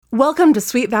Welcome to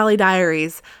Sweet Valley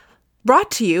Diaries, brought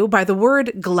to you by the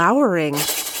word glowering.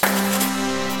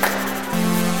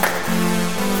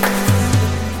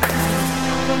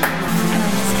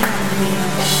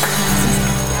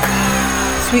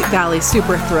 Sweet Valley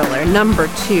Super Thriller number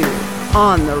 2,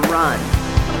 On the Run.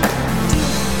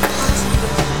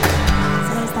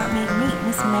 So does that make me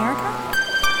Miss America?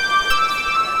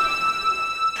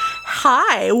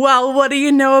 Hi, well, what do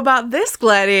you know about this,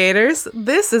 gladiators?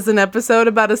 This is an episode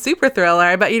about a super thriller.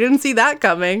 I bet you didn't see that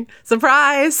coming.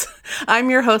 Surprise!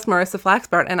 I'm your host, Marissa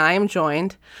Flaxbart, and I am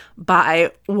joined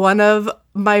by one of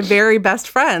my very best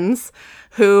friends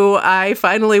who I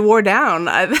finally wore down.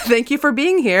 Thank you for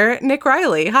being here, Nick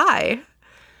Riley. Hi.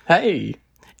 Hey.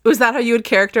 Was that how you would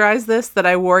characterize this, that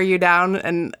I wore you down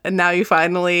and now you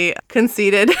finally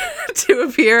conceded to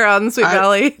appear on Sweet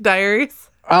Valley Diaries?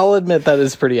 I'll admit that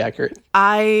is pretty accurate.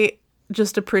 I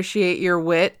just appreciate your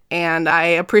wit, and I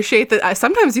appreciate that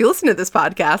sometimes you listen to this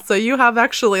podcast, so you have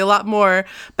actually a lot more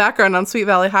background on Sweet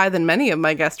Valley High than many of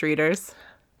my guest readers.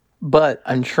 But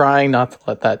I'm trying not to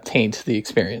let that taint the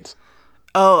experience.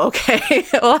 Oh, okay.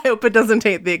 Well, I hope it doesn't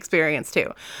taint the experience,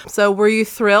 too. So were you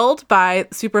thrilled by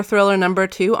Super Thriller number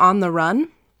 2, On the Run?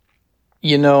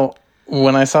 You know,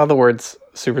 when I saw the words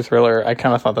Super Thriller, I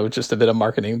kind of thought that was just a bit of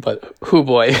marketing, but hoo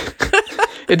boy.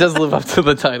 It does live up to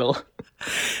the title.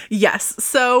 Yes.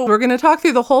 So we're going to talk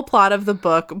through the whole plot of the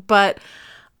book, but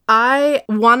I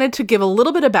wanted to give a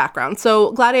little bit of background.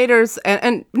 So Gladiators,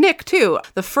 and Nick too,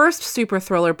 the first super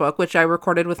thriller book, which I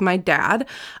recorded with my dad,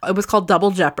 it was called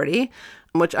Double Jeopardy,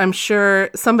 which I'm sure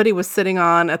somebody was sitting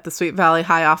on at the Sweet Valley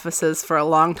High offices for a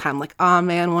long time. Like, oh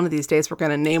man, one of these days we're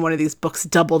going to name one of these books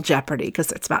Double Jeopardy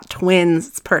because it's about twins.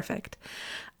 It's perfect.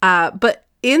 But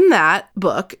in that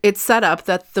book, it's set up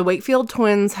that the Wakefield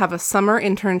twins have a summer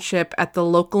internship at the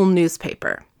local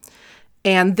newspaper.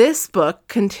 And this book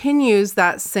continues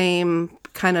that same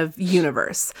kind of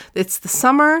universe. It's the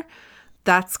summer.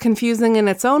 That's confusing in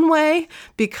its own way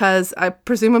because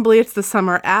presumably it's the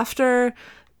summer after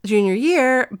junior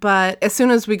year. But as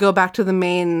soon as we go back to the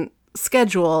main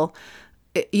schedule,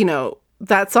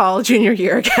 that's all junior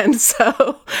year again.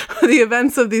 So the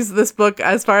events of this book,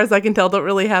 as far as I can tell, don't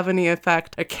really have any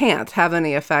effect, or can't have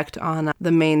any effect on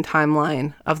the main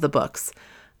timeline of the books.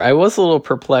 I was a little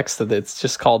perplexed that it's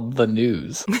just called The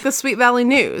News. The Sweet Valley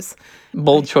News.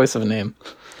 Bold choice of a name.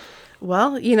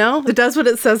 Well, it does what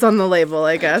it says on the label,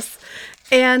 I guess.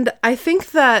 And I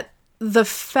think that the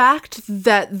fact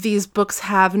that these books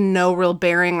have no real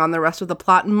bearing on the rest of the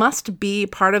plot must be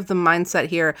part of the mindset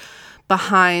here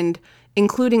behind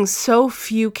including so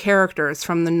few characters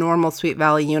from the normal Sweet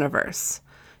Valley universe.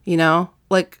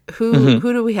 Like who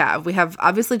do we have? We have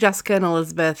obviously Jessica and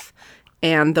Elizabeth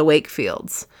and the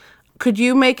Wakefields. Could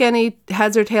you make any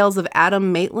heads or tails of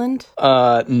Adam Maitland?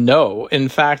 No. In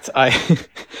fact,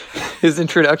 his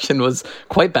introduction was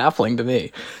quite baffling to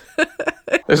me.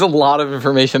 There's a lot of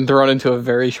information thrown into a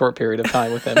very short period of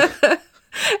time with him.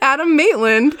 Adam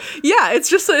Maitland. Yeah, it's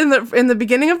just in the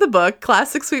beginning of the book,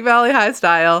 classic Sweet Valley High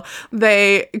style.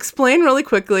 They explain really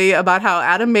quickly about how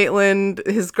Adam Maitland,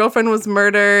 his girlfriend was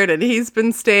murdered, and he's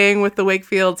been staying with the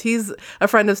Wakefields. He's a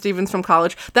friend of Stephen's from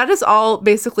college. That is all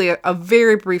basically a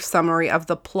very brief summary of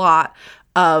the plot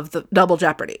of the Double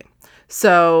Jeopardy.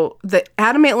 So the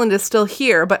Adam Maitland is still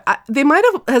here, but they might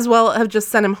have as well have just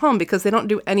sent him home because they don't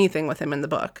do anything with him in the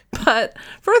book. But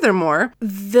furthermore,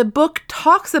 the book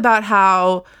talks about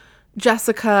how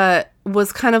Jessica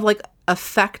was kind of like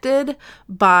affected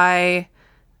by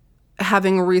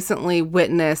having recently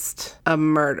witnessed a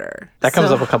murder. That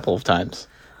comes up a couple of times.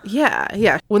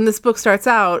 Yeah. When this book starts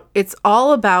out, it's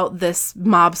all about this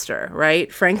mobster,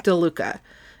 right? Frank DeLuca.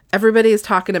 Everybody is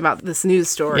talking about this news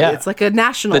story. Yeah. It's like a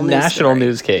national news story. The national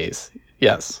news case,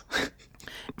 yes.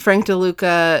 Frank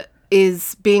DeLuca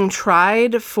is being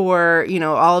tried for,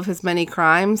 all of his many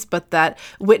crimes, but that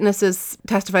witnesses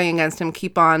testifying against him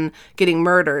keep on getting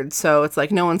murdered. So it's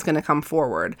like no one's going to come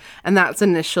forward. And that's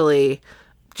initially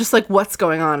just like what's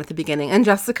going on at the beginning. And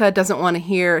Jessica doesn't want to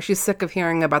hear, she's sick of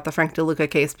hearing about the Frank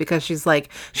DeLuca case because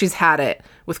she's had it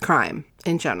with crime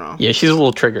in general. Yeah, she's a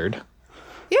little triggered.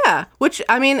 Yeah, which,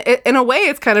 I mean, in a way,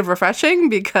 it's kind of refreshing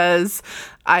because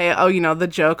the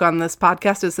joke on this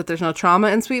podcast is that there's no trauma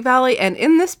in Sweet Valley. And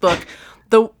in this book,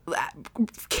 the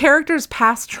characters'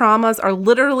 past traumas are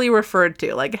literally referred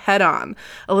to, like head on.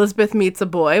 Elizabeth meets a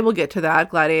boy. We'll get to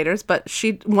that, Gladiators. But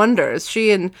she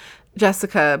and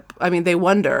Jessica, they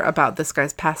wonder about this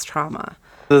guy's past trauma.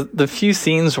 The few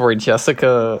scenes where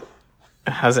Jessica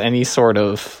has any sort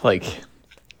of,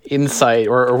 insight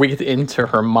or we get into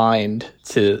her mind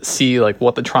to see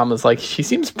what the trauma is like, she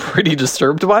seems pretty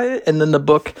disturbed by it, and then the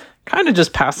book kind of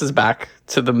just passes back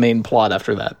to the main plot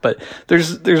after that. But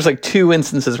there's like 2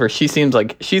 instances where she seems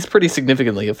like she's pretty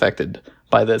significantly affected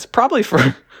by this, probably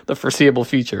for the foreseeable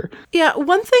future. Yeah,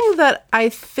 one thing that I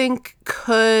think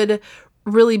could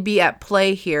really be at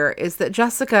play here is that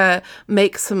Jessica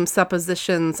makes some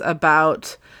suppositions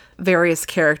about various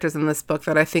characters in this book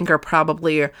that I think are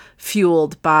probably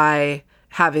fueled by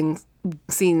having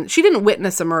seen, she didn't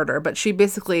witness a murder, but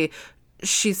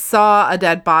she saw a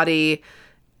dead body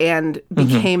and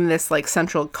became this like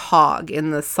central cog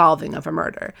in the solving of a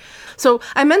murder. So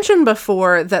I mentioned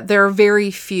before that there are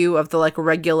very few of the like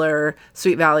regular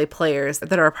Sweet Valley players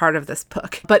that are a part of this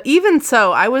book. But even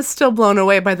so, I was still blown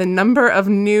away by the number of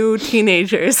new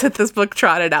teenagers that this book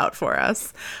trotted out for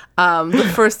us.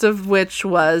 The first of which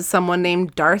was someone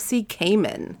named Darcy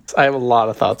Kamen. I have a lot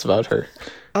of thoughts about her.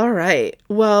 All right.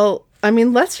 Well, I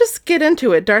mean, let's just get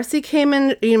into it. Darcy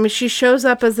Kamen, she shows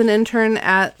up as an intern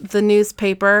at the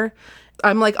newspaper.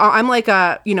 I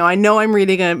know I'm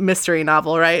reading a mystery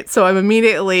novel, right? So I'm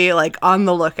immediately like on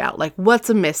the lookout, like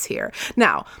what's amiss here?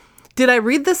 Now, did I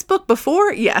read this book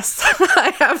before? Yes,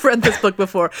 I have read this book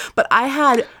before, but I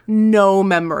had no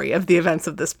memory of the events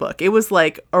of this book. It was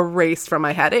like erased from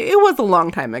my head. It was a long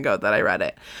time ago that I read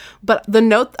it. But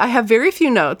I have very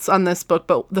few notes on this book,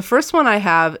 but the first one I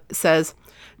have says,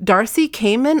 Darcy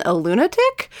Kamen, a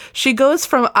lunatic? She goes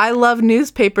from I love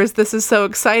newspapers, this is so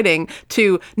exciting,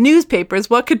 to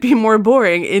newspapers, what could be more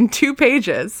boring, in 2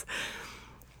 pages.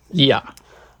 Yeah.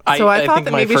 So I thought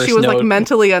that maybe she was like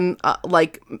mentally I don't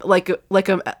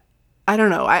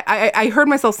know. I heard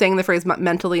myself saying the phrase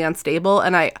mentally unstable,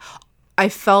 and I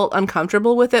felt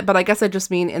uncomfortable with it, but I guess I just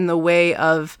mean in the way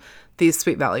of these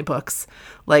Sweet Valley books.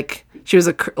 Like, she was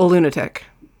a lunatic.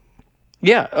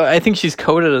 Yeah, I think she's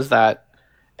coded as that.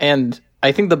 And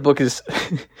I think the book is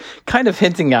kind of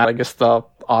hinting at, I guess, the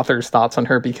author's thoughts on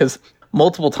her, because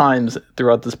multiple times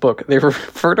throughout this book, they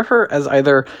refer to her as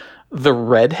either the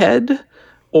redhead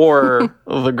or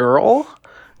the girl,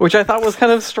 which I thought was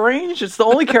kind of strange. It's the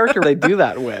only character they do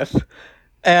that with.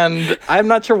 And I'm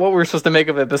not sure what we're supposed to make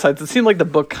of it, besides it seemed like the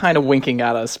book kind of winking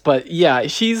at us. But yeah,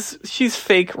 she's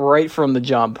fake right from the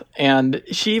jump. And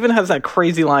she even has that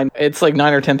crazy line. It's like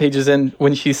 9 or 10 pages in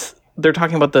when they're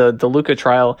talking about the DeLuca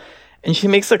trial, and she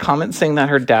makes a comment saying that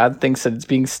her dad thinks that it's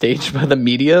being staged by the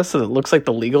media, so that it looks like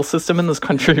the legal system in this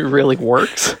country really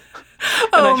works.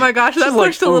 Oh my gosh, that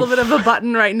pushed a little bit of a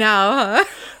button right now, huh?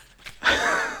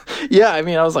 Yeah, I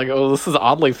mean, I was like, oh, this is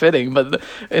oddly fitting, but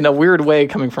in a weird way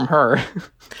coming from her.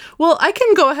 Well, I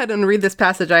can go ahead and read this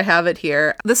passage. I have it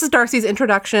here. This is Darcy's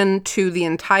introduction to the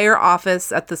entire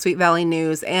office at the Sweet Valley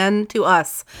News and to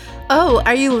us. Oh,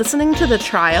 are you listening to the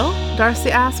trial?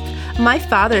 Darcy asked. My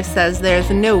father says there's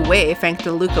no way Frank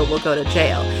DeLuca will go to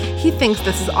jail. He thinks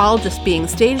this is all just being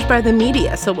staged by the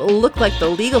media, so it will look like the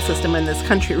legal system in this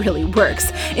country really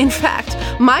works. In fact,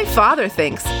 my father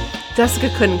thinks...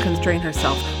 Jessica couldn't constrain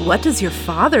herself. What does your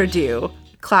father do?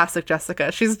 Classic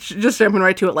Jessica. She's just jumping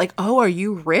right to it like, oh, are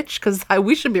you rich? Because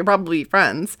we should be probably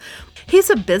friends. He's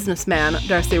a businessman,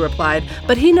 Darcy replied,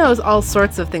 but he knows all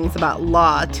sorts of things about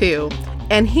law, too.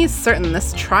 And he's certain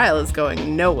this trial is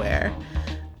going nowhere.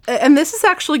 And this is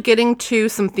actually getting to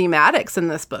some thematics in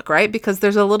this book, right? Because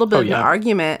there's a little bit of an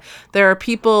argument. There are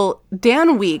people,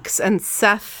 Dan Weeks and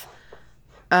Seth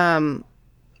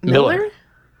Miller?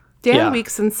 Dan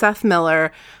Weeks and Seth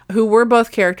Miller, who were both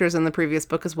characters in the previous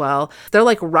book as well. They're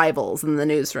like rivals in the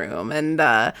newsroom. And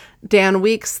Dan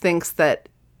Weeks thinks that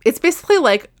it's basically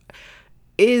like,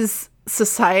 is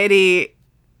society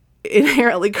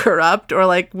inherently corrupt, or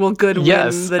like, will good win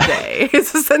the day?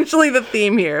 It's essentially the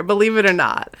theme here, believe it or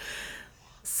not.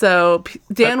 So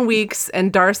Dan Weeks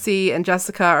and Darcy and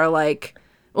Jessica are like,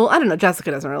 well, I don't know,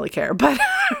 Jessica doesn't really care, but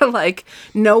like,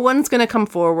 no one's going to come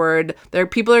forward.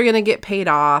 People are going to get paid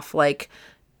off. Like,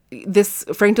 this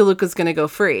Frank DeLuca's going to go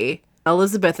free.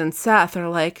 Elizabeth and Seth are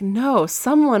like, no,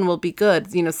 someone will be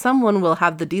good. You know, someone will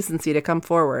have the decency to come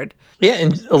forward. Yeah,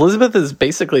 and Elizabeth is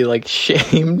basically like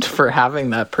shamed for having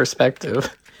that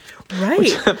perspective. Right.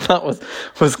 Which I thought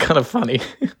was kind of funny.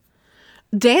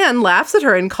 Dan laughs at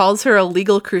her and calls her a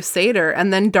legal crusader,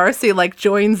 and then Darcy like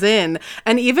joins in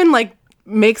and even like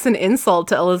makes an insult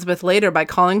to Elizabeth later by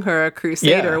calling her a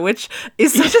crusader, which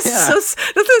is such a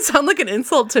doesn't sound like an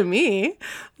insult to me.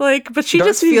 Like, but she Darcy,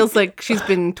 just feels like she's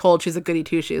been told she's a goody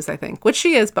two shoes, I think, which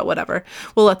she is, but whatever.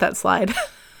 We'll let that slide.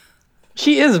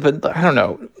 She is, but I don't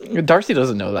know. Darcy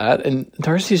doesn't know that, and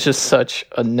Darcy's just such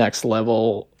a next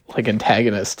level like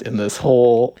antagonist in this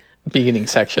whole beginning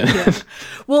section.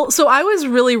 Well, so I was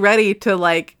really ready to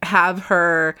like have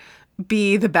her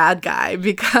be the bad guy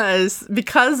because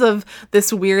of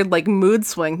this weird like mood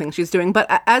swing thing she's doing.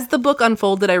 But as the book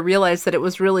unfolded, I realized that it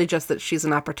was really just that she's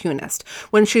an opportunist.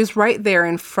 When she's right there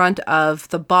in front of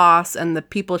the boss and the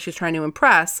people she's trying to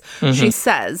impress, she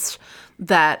says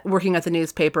that working at the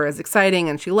newspaper is exciting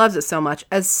and she loves it so much.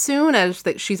 As soon as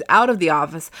she's out of the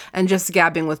office and just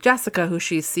gabbing with Jessica, who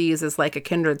she sees as like a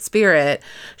kindred spirit,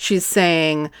 she's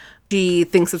saying she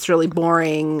thinks it's really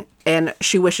boring and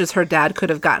she wishes her dad could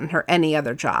have gotten her any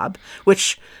other job,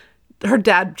 which her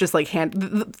dad just like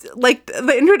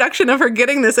the introduction of her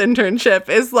getting this internship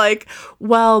is like,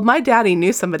 well, my daddy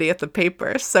knew somebody at the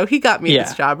paper, so he got me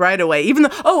this job right away. Even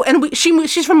though,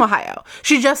 she's from Ohio.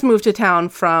 She just moved to town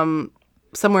from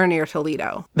somewhere near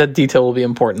Toledo. That detail will be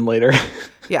important later.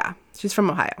 Yeah, she's from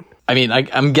Ohio. I mean,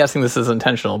 I'm guessing this is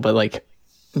intentional, but like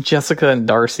Jessica and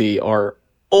Darcy are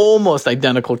almost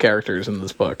identical characters in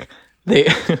this book. They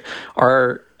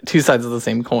are two sides of the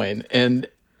same coin, and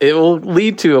it will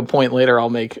lead to a point later I'll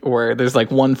make where there's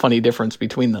like one funny difference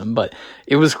between them, but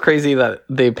it was crazy that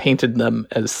they painted them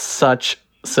as such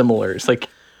similars. Like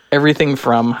everything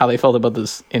from how they felt about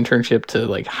this internship to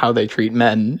like how they treat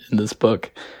men in this book.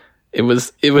 It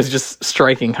was just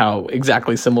striking how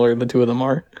exactly similar the two of them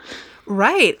are.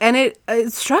 Right. And it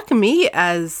struck me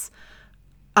as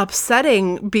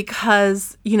upsetting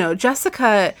because, you know,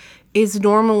 Jessica is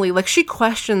normally, like, she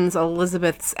questions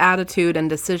Elizabeth's attitude and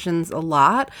decisions a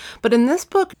lot. But in this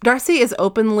book, Darcy is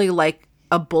openly, like,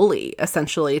 a bully,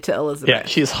 essentially, to Elizabeth. Yeah,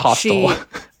 she's hostile.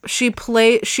 She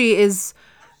is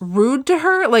rude to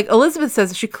her. Like, Elizabeth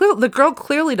says, the girl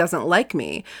clearly doesn't like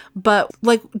me. But,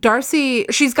 like, Darcy,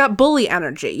 she's got bully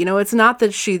energy. You know, it's not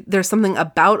that there's something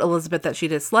about Elizabeth that she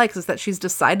dislikes. It's that she's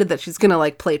decided that she's going to,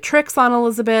 like, play tricks on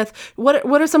Elizabeth. What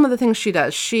are some of the things she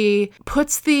does? She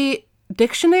puts the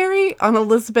dictionary on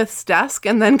Elizabeth's desk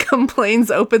and then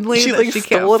complains openly that she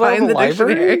can't find the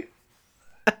dictionary.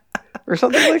 Or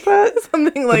something like that.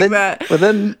 Something like that. But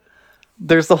then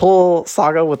there's the whole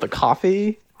saga with the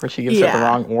coffee, where she gives her the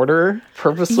wrong order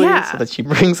purposely so that she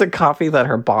brings a coffee that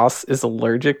her boss is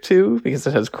allergic to because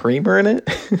it has creamer in it.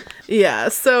 Yeah,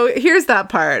 so here's that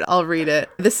part. I'll read it.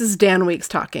 This is Dan Weeks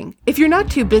talking. If you're not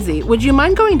too busy, would you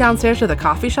mind going downstairs to the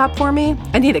coffee shop for me?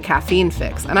 I need a caffeine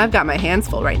fix, and I've got my hands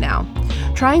full right now.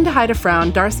 Trying to hide a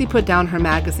frown, Darcy put down her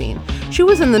magazine. She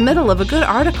was in the middle of a good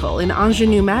article in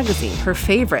Ingenue magazine, her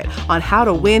favorite, on how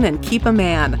to win and keep a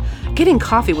man. Getting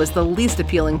coffee was the least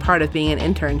appealing part of being an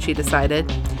intern, she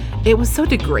decided. It was so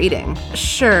degrading.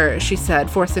 Sure, she said,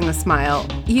 forcing a smile.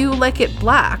 You like it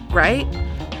black, right?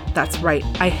 That's right.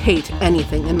 I hate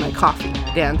anything in my coffee,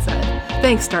 Dan said.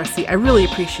 Thanks, Darcy. I really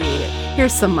appreciate it.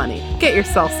 Here's some money. Get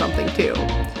yourself something, too.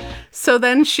 So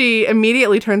then she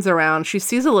immediately turns around. She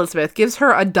sees Elizabeth, gives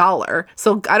her $1.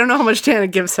 So I don't know how much Dana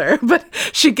gives her, but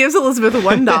she gives Elizabeth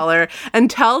 $1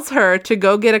 and tells her to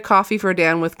go get a coffee for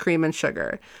Dan with cream and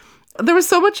sugar. There was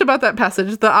so much about that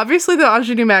passage. Obviously, the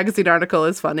Ingenue magazine article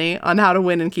is funny on how to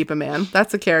win and keep a man.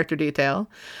 That's a character detail.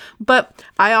 But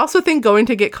I also think going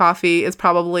to get coffee is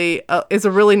probably is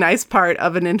a really nice part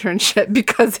of an internship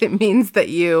because it means that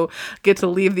you get to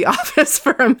leave the office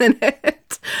for a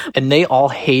minute. And they all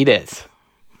hate it.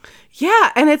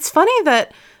 Yeah, and it's funny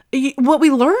that what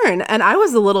we learn, and I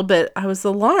was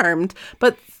alarmed,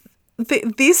 but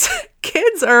these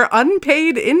kids are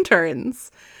unpaid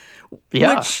interns.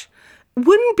 Yeah. Which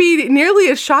wouldn't be nearly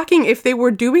as shocking if they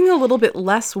were doing a little bit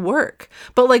less work.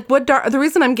 But like the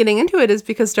reason I'm getting into it is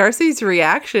because Darcy's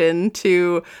reaction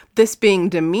to this being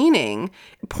demeaning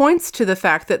points to the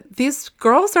fact that these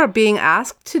girls are being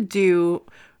asked to do,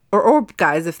 or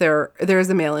guys, if there is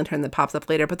a male intern that pops up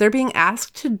later, but they're being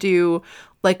asked to do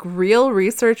like real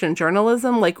research and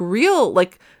journalism, like real,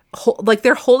 like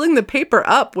they're holding the paper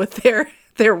up with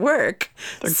their work.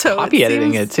 They're copy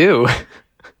editing it too.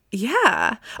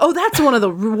 Yeah. Oh, that's one of the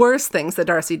worst things that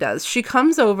Darcy does. She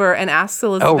comes over and asks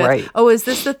Elizabeth, is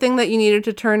this the thing that you needed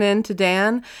to turn in to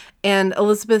Dan? And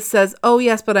Elizabeth says, oh,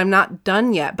 yes, but I'm not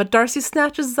done yet. But Darcy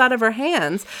snatches it out of her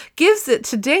hands, gives it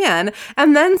to Dan,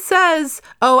 and then says,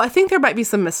 oh, I think there might be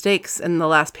some mistakes in the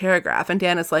last paragraph. And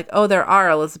Dan is like, oh, there are,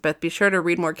 Elizabeth. Be sure to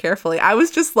read more carefully. I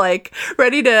was just like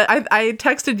ready to, I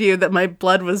texted you that my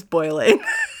blood was boiling.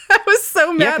 I was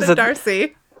so mad at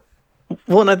Darcy.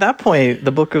 Well, and at that point,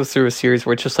 the book goes through a series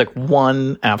where it's just like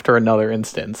one after another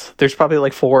instance. There's probably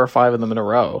like 4 or 5 of them in a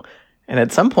row. And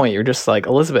at some point, you're just like,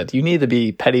 Elizabeth, you need to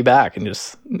be petty back and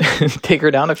just take her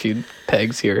down a few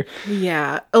pegs here.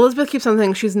 Yeah. Elizabeth keeps on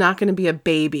saying she's not going to be a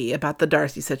baby about the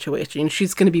Darcy situation.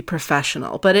 She's going to be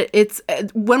professional. But it's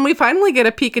when we finally get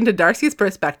a peek into Darcy's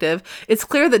perspective, it's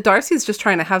clear that Darcy's just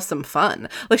trying to have some fun.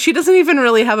 Like, she doesn't even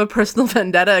really have a personal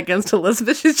vendetta against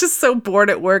Elizabeth. She's just so bored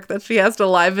at work that she has to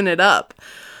liven it up.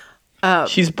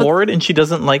 She's bored, and she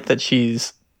doesn't like that she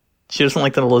doesn't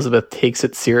like that Elizabeth takes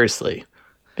it seriously.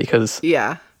 Because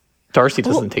Darcy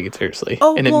doesn't take it seriously,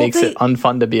 and it makes it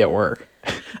unfun to be at work.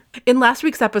 In last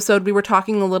week's episode, we were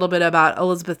talking a little bit about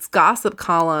Elizabeth's gossip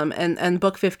column, and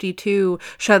Book 52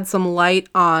 shed some light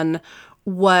on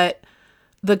what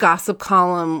the gossip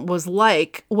column was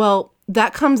like. Well,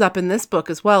 that comes up in this book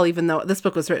as well, even though this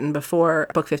book was written before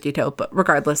Book 52, but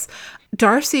regardless,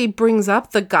 Darcy brings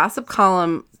up the gossip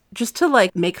column just to,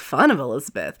 like, make fun of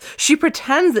Elizabeth. She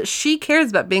pretends that she cares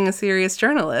about being a serious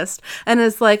journalist and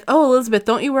is like, oh, Elizabeth,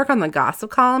 don't you work on the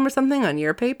gossip column or something on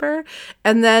your paper?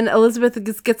 And then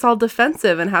Elizabeth gets all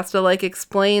defensive and has to, like,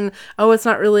 explain, oh, it's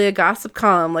not really a gossip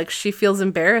column. Like, she feels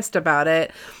embarrassed about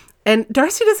it. And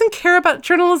Darcy doesn't care about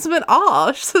journalism at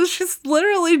all. So she's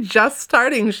literally just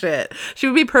starting shit. She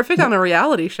would be perfect on a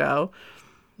reality show.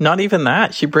 Not even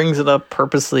that. She brings it up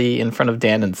purposely in front of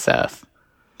Dan and Seth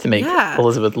to make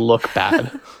Elizabeth look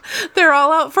bad. They're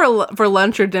all out for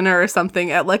lunch or dinner or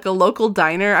something at, like, a local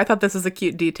diner. I thought this was a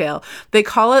cute detail. They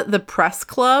call it the Press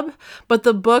Club, but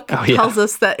the book tells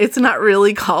us that it's not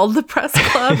really called the Press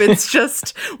Club. It's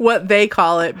just what they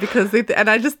call it because and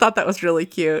I just thought that was really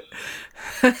cute.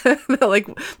 Like,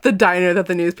 the diner that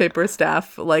the newspaper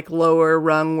staff, like, lower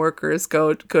rung workers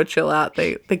go chill out,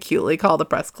 they cutely call the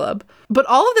Press Club. But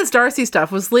all of this Darcy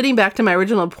stuff was leading back to my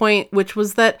original point, which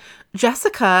was that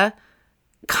Jessica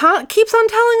keeps on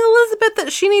telling Elizabeth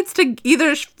that she needs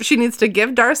to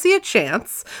give Darcy a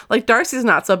chance. Like, Darcy's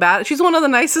not so bad. She's one of the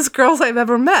nicest girls I've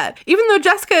ever met. Even though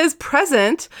Jessica is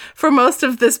present for most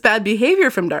of this bad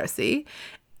behavior from Darcy.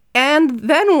 And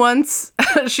then once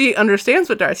she understands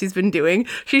what Darcy's been doing,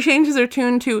 she changes her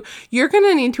tune to, you're going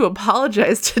to need to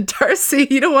apologize to Darcy.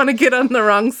 You don't want to get on the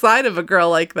wrong side of a girl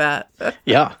like that.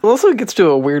 Yeah. It also gets to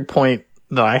a weird point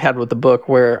that I had with the book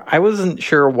where I wasn't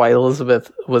sure why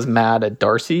Elizabeth was mad at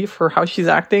Darcy for how she's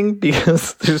acting,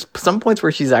 because there's some points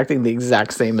where she's acting the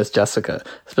exact same as Jessica,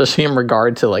 especially in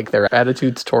regard to, like, their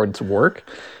attitudes towards work.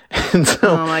 And so,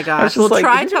 oh my gosh. Well, like,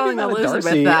 try telling Elizabeth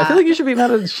Darcy, that. I feel like you should be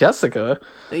mad at Jessica.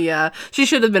 Yeah, she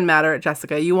should have been madder at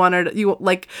Jessica.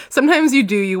 Sometimes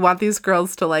you want these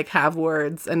girls to, like, have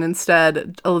words, and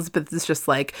instead Elizabeth is just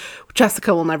like,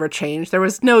 Jessica will never change. There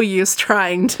was no use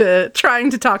trying to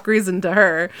talk reason to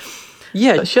her.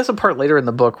 Yeah, she has a part later in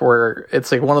the book where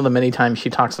it's like one of the many times she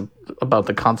talks about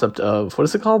the concept of, what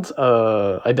is it called?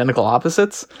 Identical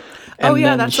opposites. And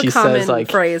that's a common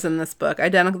phrase in this book.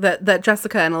 That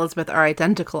Jessica and Elizabeth are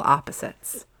identical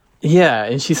opposites. Yeah,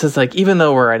 and she says, like, even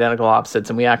though we're identical opposites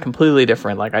and we act completely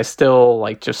different, like, I still,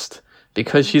 like, just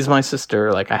because she's my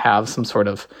sister, like, I have some sort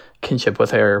of kinship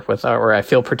with her, or I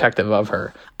feel protective of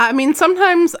her. I mean,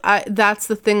 sometimes that's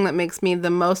the thing that makes me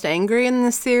the most angry in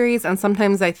this series, and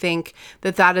sometimes I think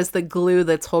that is the glue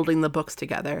that's holding the books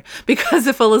together. Because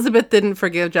if Elizabeth didn't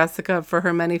forgive Jessica for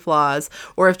her many flaws,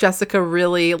 or if Jessica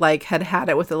really, like, had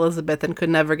it with Elizabeth and could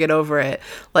never get over it,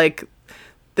 like,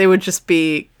 they would just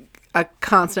be a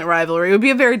constant rivalry. It would be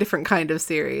a very different kind of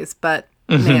series, but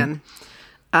man.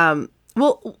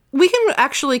 Well, we can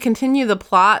actually continue the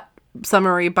plot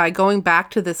summary by going back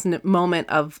to this moment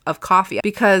of coffee,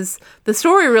 because the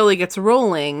story really gets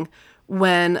rolling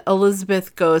when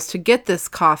Elizabeth goes to get this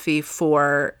coffee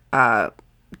for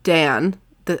Dan,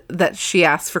 that she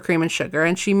asks for cream and sugar,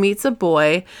 and she meets a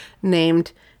boy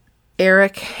named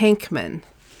Eric Hankman.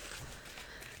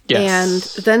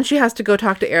 Yes. And then she has to go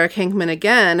talk to Eric Hankman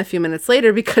again a few minutes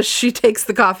later because she takes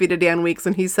the coffee to Dan Weeks,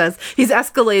 and he says he's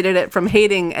escalated it from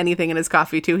hating anything in his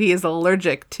coffee to he is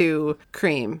allergic to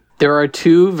cream. There are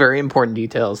two very important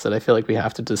details that I feel like we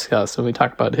have to discuss when we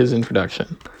talk about his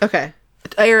introduction. Okay.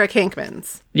 Eric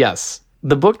Hankman's. Yes.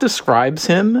 The book describes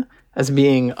him as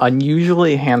being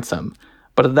unusually handsome.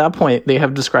 But at that point, they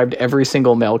have described every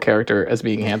single male character as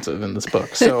being handsome in this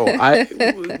book. So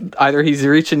either he's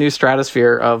reached a new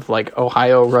stratosphere of, like,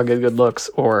 Ohio rugged good looks,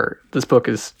 or this book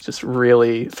is just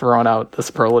really throwing out the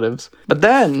superlatives. But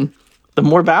then the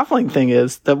more baffling thing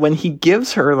is that when he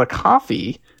gives her the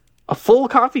coffee, a full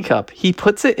coffee cup, he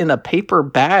puts it in a paper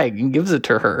bag and gives it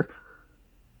to her.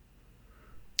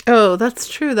 Oh, that's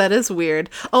true. That is weird.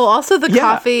 Oh, also the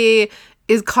coffee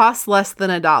costs less than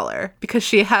 $1 because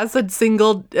she has a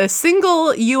single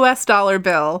US dollar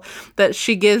bill that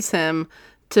she gives him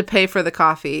to pay for the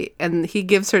coffee, and he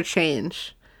gives her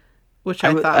change. which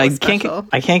I thought was special.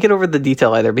 I can't get over the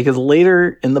detail either, because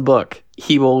later in the book,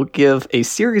 he will give a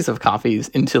series of coffees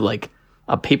into like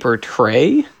a paper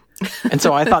tray. And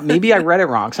so I thought maybe I read it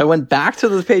wrong. So I went back to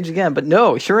this page again. But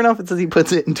no, sure enough, it says he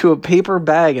puts it into a paper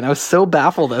bag. And I was so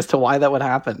baffled as to why that would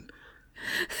happen.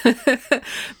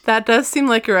 That does seem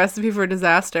like a recipe for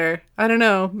disaster. I don't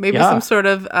know, maybe some sort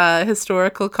of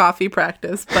historical coffee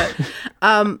practice. But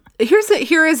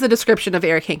here is a description of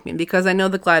Eric Hinkman, because I know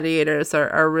the gladiators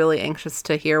are really anxious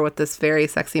to hear what this very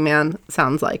sexy man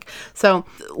sounds like. So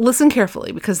listen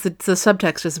carefully, because the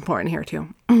subtext is important here too.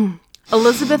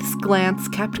 Elizabeth's glance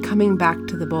kept coming back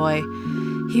to the boy.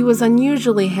 He was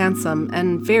unusually handsome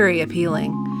and very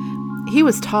appealing. He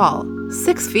was tall,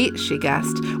 6 feet, she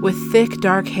guessed, with thick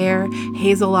dark hair,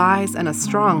 hazel eyes, and a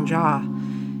strong jaw.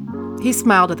 He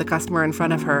smiled at the customer in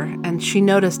front of her, and she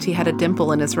noticed he had a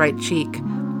dimple in his right cheek.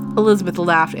 Elizabeth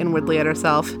laughed inwardly at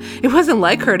herself. It wasn't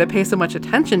like her to pay so much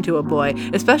attention to a boy,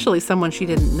 especially someone she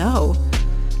didn't know.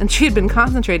 And she had been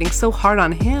concentrating so hard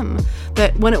on him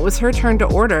that when it was her turn to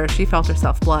order, she felt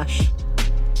herself blush.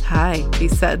 "Hi," he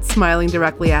said, smiling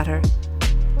directly at her.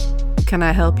 "Can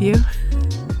I help you?"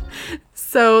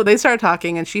 So they start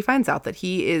talking, and she finds out that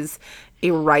he is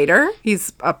a writer.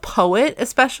 He's a poet,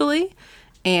 especially.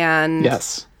 And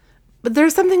yes. But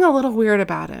there's something a little weird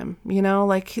about him,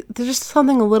 like there's just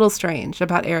something a little strange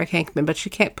about Eric Hinkman, but she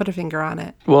can't put a finger on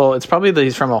it. Well, it's probably that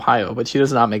he's from Ohio, but she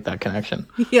does not make that connection.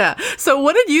 Yeah. So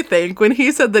what did you think when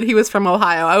he said that he was from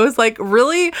Ohio? I was like,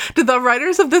 really? Did the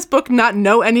writers of this book not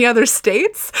know any other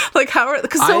states? Like, how are...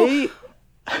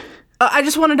 I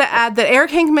just wanted to add that Eric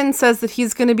Hinkman says that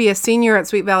he's going to be a senior at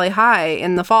Sweet Valley High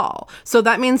in the fall. So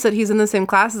that means that he's in the same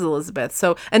class as Elizabeth.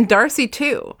 So, and Darcy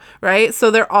too, right? So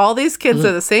they're all these kids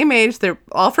are the same age. They're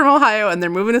all from Ohio, and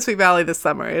they're moving to Sweet Valley this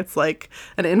summer. It's like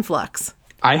an influx.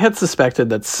 I had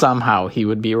suspected that somehow he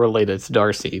would be related to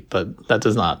Darcy, but that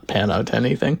does not pan out to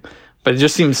anything. But it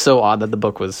just seems so odd that the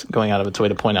book was going out of its way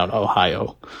to point out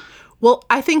Ohio. Well,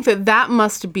 I think that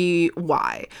must be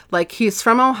why. Like, he's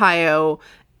from Ohio.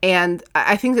 And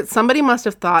I think that somebody must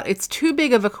have thought it's too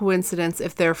big of a coincidence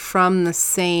if they're from the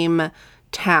same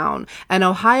town. And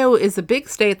Ohio is a big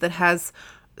state that has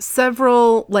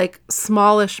several, like,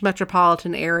 smallish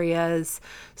metropolitan areas.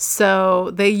 So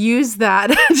they use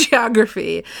that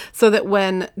geography so that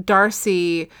when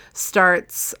Darcy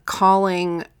starts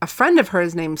calling a friend of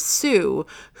hers named Sue,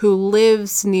 who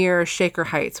lives near Shaker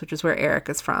Heights, which is where Eric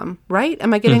is from, right?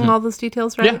 Am I getting all those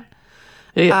details right? Yeah.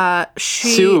 Yeah.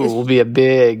 Sue will be a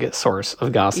big source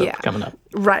of gossip coming up.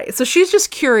 Right. So she's just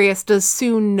curious, does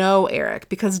Sue know Eric?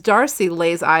 Because Darcy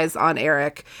lays eyes on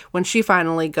Eric when she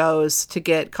finally goes to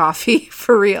get coffee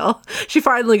for real. She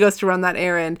finally goes to run that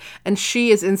errand, and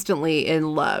she is instantly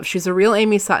in love. She's a real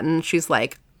Amy Sutton. She's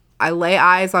like, I lay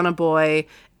eyes on a boy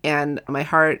and my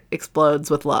heart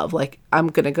explodes with love. Like, I'm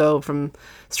going to go from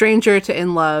stranger to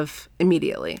in love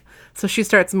immediately. So she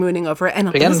starts mooning over it.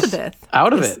 And Elizabeth...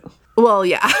 out of it. Well,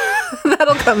 yeah,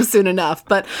 that'll come soon enough.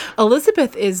 But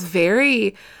Elizabeth is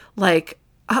very like,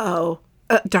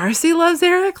 Darcy loves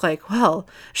Eric? Like, well,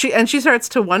 she starts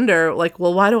to wonder, like,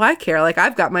 well, why do I care? Like,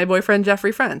 I've got my boyfriend,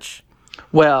 Jeffrey French.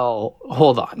 Well,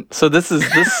 hold on. So this is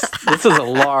a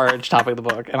large topic of the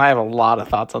book, and I have a lot of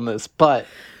thoughts on this, but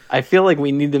I feel like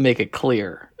we need to make it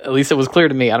clear. At least it was clear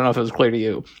to me. I don't know if it was clear to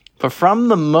you. But from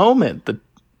the moment that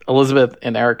Elizabeth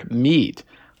and Eric meet,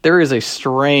 there is a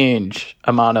strange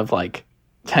amount of, like,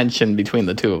 tension between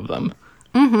the two of them.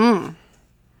 Mm-hmm.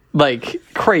 Like,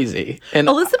 crazy. And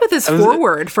Elizabeth is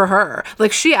forward for her.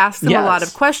 Like, she asks him a lot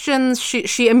of questions.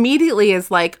 She immediately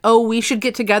is like, oh, we should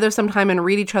get together sometime and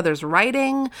read each other's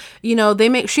writing.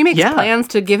 She makes plans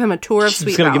to give him a tour of Sweet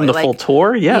Valley. She's going to give him the full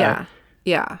tour?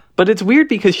 Yeah. But it's weird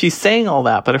because she's saying all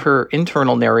that, but her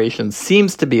internal narration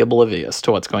seems to be oblivious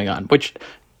to what's going on, which...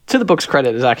 to the book's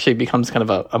credit, it actually becomes kind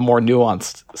of a more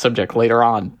nuanced subject later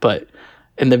on. But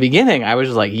in the beginning, I was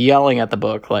just like yelling at the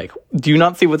book, like, do you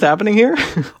not see what's happening here?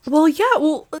 Well, yeah.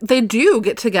 Well, they do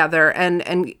get together,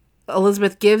 and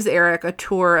Elizabeth gives Eric a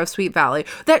tour of Sweet Valley,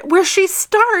 where she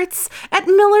starts at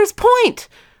Miller's Point.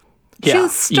 She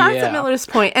starts at Miller's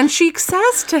Point, and she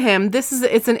says to him,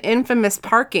 it's an infamous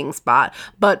parking spot,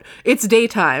 but it's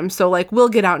daytime, so, like, we'll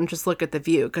get out and just look at the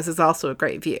view, because it's also a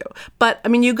great view. But, I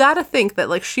mean, you gotta think that,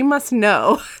 like, she must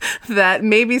know that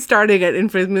maybe starting at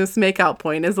infamous Makeout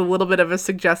Point is a little bit of a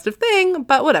suggestive thing,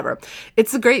 but whatever.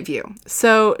 It's a great view.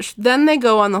 So then they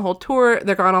go on the whole tour,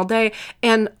 they're gone all day,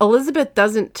 and Elizabeth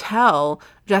doesn't tell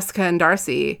Jessica and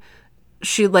Darcy.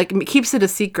 She, like, keeps it a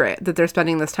secret that they're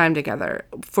spending this time together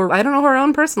for, I don't know, her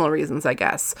own personal reasons, I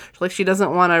guess. Like, she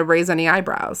doesn't want to raise any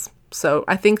eyebrows. So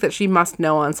I think that she must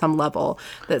know on some level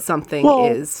that something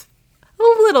is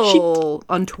a little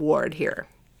untoward here.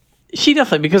 She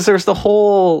definitely, because there's the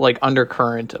whole like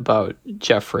undercurrent about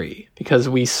Jeffrey, because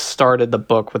we started the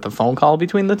book with a phone call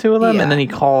between the two of them, and then he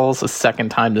calls a second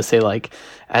time to say, like,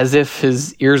 as if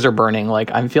his ears are burning, like,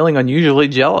 I'm feeling unusually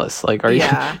jealous. Like, are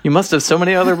you must have so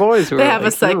many other boys who they are have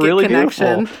like, a psychic really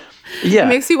connection. Beautiful. Yeah. It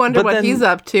makes you wonder but what then, he's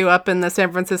up to up in the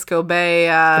San Francisco Bay.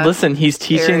 Listen, he's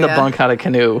teaching the bunk how to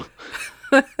canoe.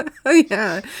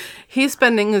 Yeah. He's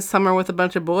spending his summer with a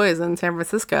bunch of boys in San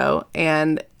Francisco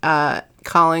and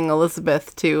calling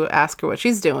Elizabeth to ask her what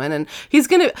she's doing. And he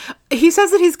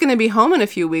says that he's going to be home in a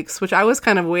few weeks, which I was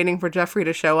kind of waiting for Jeffrey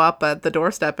to show up at the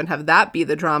doorstep and have that be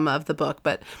the drama of the book,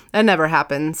 but that never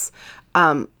happens.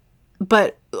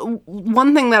 But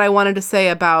one thing that I wanted to say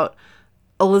about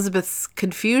Elizabeth's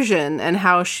confusion and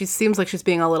how she seems like she's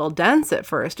being a little dense at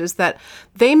first is that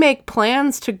they make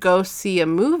plans to go see a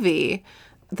movie,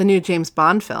 the new James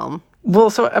Bond film.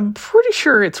 Well, so I'm pretty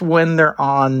sure it's when they're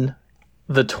on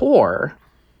the tour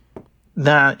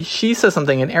that she says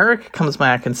something, and Eric comes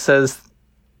back and says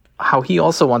how he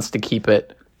also wants to keep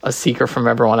it a secret from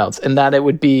everyone else, and that it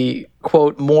would be,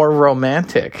 quote, more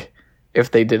romantic if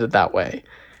they did it that way.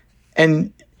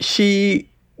 And she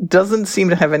doesn't seem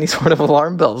to have any sort of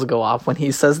alarm bells go off when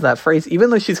he says that phrase, even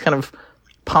though she's kind of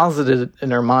posited in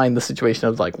her mind the situation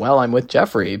of like, well, I'm with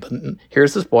Jeffrey, but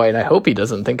here's this boy, and I hope he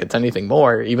doesn't think it's anything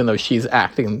more, even though she's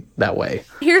acting that way.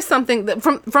 Here's something that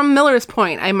from Miller's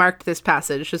point, I marked this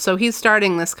passage. So he's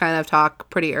starting this kind of talk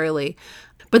pretty early.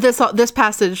 But this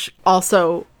passage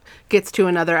also gets to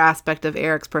another aspect of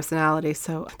Eric's personality.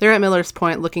 So they're at Miller's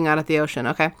point looking out at the ocean,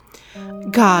 okay?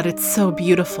 God, it's so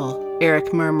beautiful,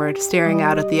 Eric murmured, staring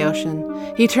out at the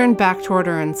ocean. He turned back toward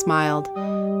her and smiled.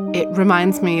 It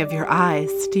reminds me of your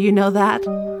eyes. Do you know that?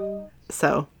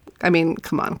 So, I mean,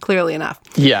 come on, clearly enough.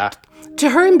 Yeah. To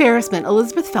her embarrassment,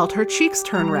 Elizabeth felt her cheeks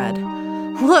turn red.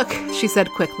 Look, she said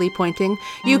quickly, pointing.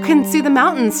 You can see the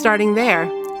mountains starting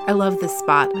there. I love this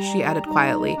spot, she added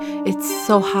quietly. It's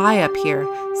so high up here,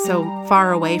 so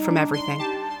far away from everything.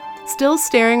 Still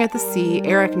staring at the sea,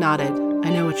 Eric nodded. I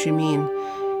know what you mean.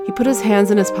 He put his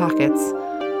hands in his pockets.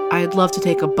 I'd love to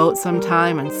take a boat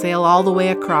sometime and sail all the way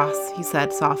across, he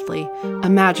said softly.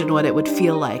 Imagine what it would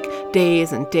feel like,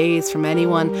 days and days from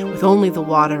anyone with only the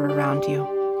water around you.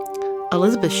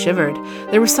 Elizabeth shivered.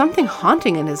 There was something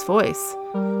haunting in his voice.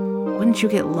 Wouldn't you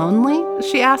get lonely?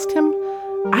 She asked him.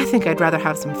 I think I'd rather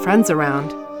have some friends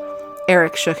around.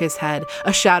 Eric shook his head.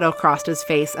 A shadow crossed his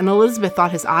face, and Elizabeth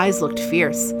thought his eyes looked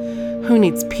fierce. Who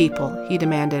needs people? He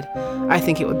demanded. I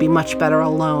think it would be much better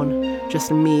alone,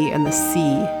 just me and the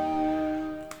sea.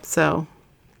 So,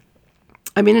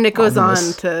 I mean, and it goes on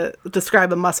to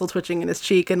describe a muscle twitching in his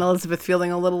cheek and Elizabeth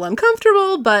feeling a little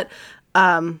uncomfortable, but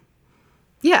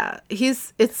yeah,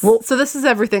 so this is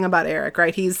everything about Eric,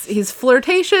 right? He's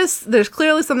flirtatious, there's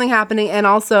clearly something happening, and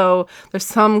also there's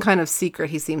some kind of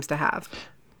secret he seems to have.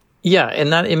 Yeah,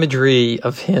 and that imagery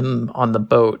of him on the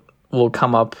boat will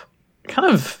come up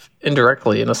kind of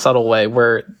indirectly in a subtle way,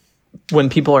 where when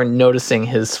people are noticing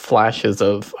his flashes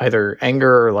of either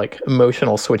anger or like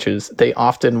emotional switches, they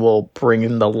often will bring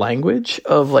in the language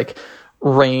of like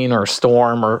rain or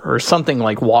storm or something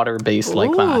like water-based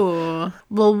like that.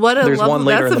 Well, what a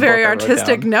that's a very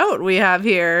artistic note we have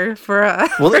here for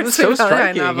well, it was so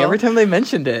striking every time they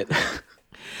mentioned it.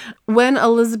 When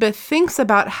Elizabeth thinks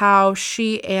about how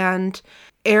she and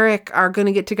Eric are going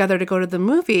to get together to go to the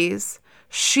movies,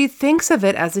 she thinks of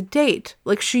it as a date.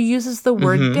 Like, she uses the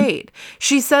word date.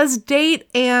 She says date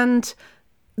and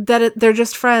that they're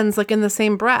just friends, like, in the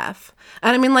same breath.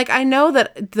 And I mean, like, I know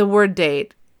that the word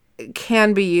date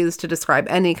can be used to describe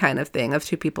any kind of thing of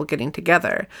two people getting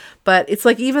together. But it's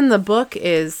like even the book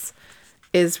is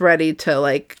ready to,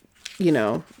 like, you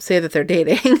know, say that they're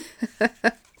dating.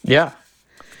 Yeah.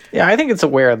 Yeah, I think it's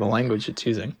aware of the language it's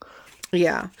using.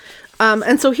 Yeah.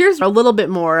 And so here's a little bit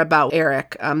more about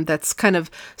Eric that's kind of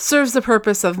serves the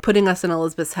purpose of putting us in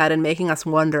Elizabeth's head and making us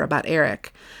wonder about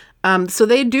Eric. So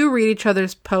they do read each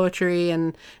other's poetry,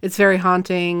 and it's very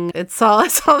haunting. It's all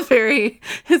very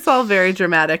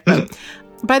dramatic. But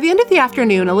by the end of the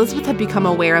afternoon, Elizabeth had become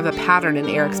aware of a pattern in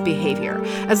Eric's behavior.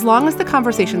 As long as the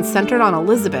conversation centered on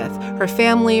Elizabeth, her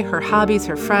family, her hobbies,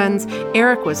 her friends,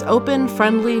 Eric was open,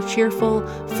 friendly, cheerful,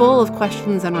 full of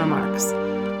questions and remarks.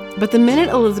 But the minute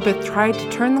Elizabeth tried to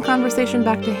turn the conversation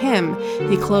back to him,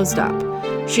 he closed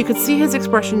up. She could see his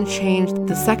expression change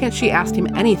the second she asked him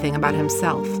anything about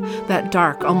himself. That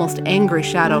dark, almost angry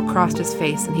shadow crossed his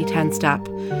face and he tensed up.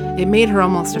 It made her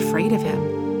almost afraid of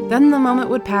him. Then the moment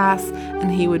would pass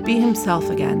and he would be himself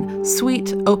again,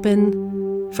 sweet,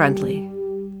 open, friendly.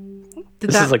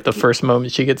 This is like the first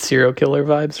moment she gets serial killer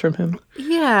vibes from him.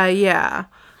 Yeah.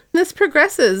 This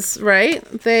progresses, right?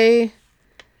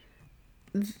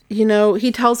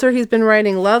 He tells her he's been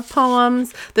writing love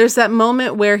poems. There's that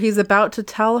moment where he's about to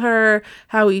tell her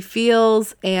how he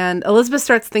feels, and Elizabeth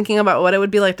starts thinking about what it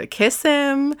would be like to kiss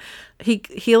him.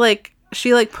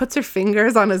 She puts her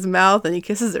fingers on his mouth, and he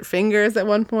kisses her fingers at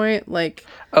one point.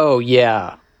 Oh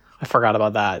yeah, I forgot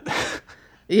about that.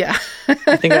 Yeah.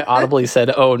 I think I audibly said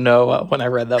 "oh no" when I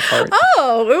read that part.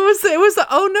 Oh, it was the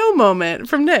 "oh no" moment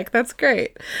from Nick. That's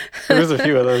great. There was a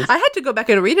few of those. I had to go back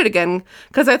and read it again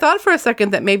because I thought for a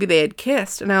second that maybe they had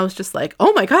kissed, and I was just like,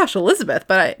 "Oh my gosh, Elizabeth!"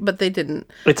 But they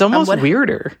didn't. It's almost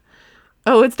weirder.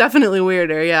 Oh, it's definitely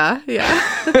weirder. Yeah,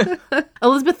 yeah.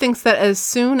 Elizabeth thinks that as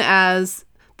soon as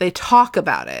they talk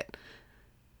about it,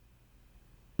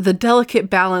 the delicate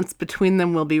balance between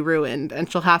them will be ruined, and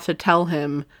she'll have to tell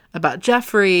him about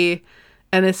Jeffrey,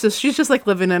 and she's just like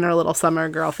living in her little summer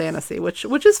girl fantasy, which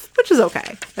is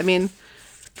okay. I mean,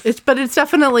 it's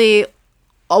definitely,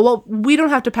 well, we don't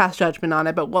have to pass judgment on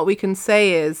it, but what we can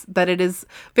say is that it is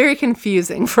very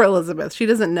confusing for Elizabeth. She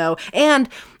doesn't know, and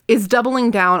is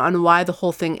doubling down on why the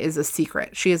whole thing is a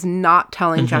secret. She is not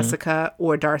telling Jessica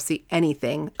or Darcy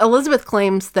anything. Elizabeth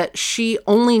claims that she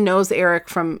only knows Eric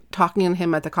from talking to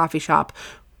him at the coffee shop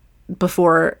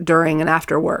before, during, and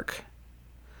after work.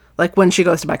 Like when she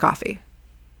goes to buy coffee.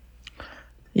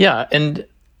 Yeah, and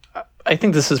I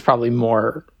think this is probably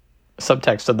more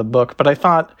subtext of the book, but I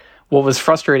thought what was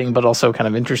frustrating but also kind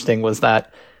of interesting was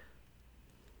that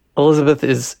Elizabeth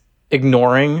is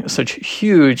ignoring such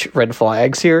huge red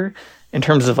flags here in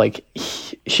terms of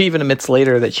she even admits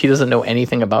later that she doesn't know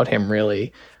anything about him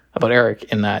really, about Eric,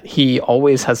 in that he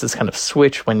always has this kind of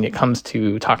switch when it comes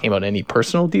to talking about any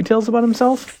personal details about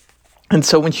himself. And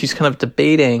so when she's kind of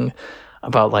debating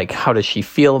about how does she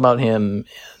feel about him,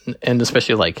 and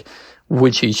especially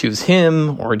would she choose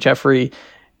him or Jeffrey,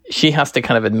 she has to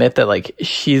kind of admit that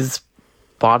she's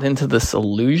bought into this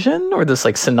illusion or this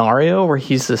scenario where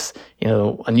he's this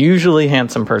unusually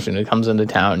handsome person who comes into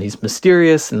town. He's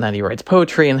mysterious, and then he writes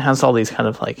poetry and has all these kind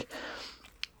of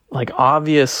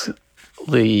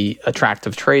obviously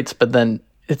attractive traits, but then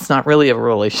it's not really a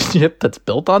relationship that's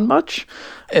built on much.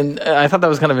 And I thought that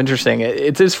was kind of interesting.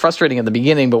 It is frustrating in the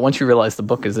beginning, but once you realize the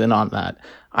book is in on that,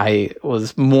 I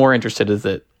was more interested as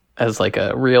a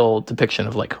real depiction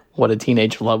of what a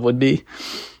teenage love would be.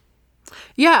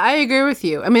 Yeah, I agree with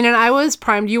you. I mean, and I was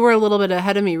primed. You were a little bit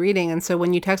ahead of me reading, and so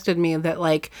when you texted me that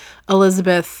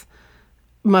Elizabeth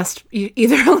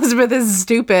either Elizabeth is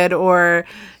stupid or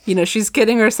she's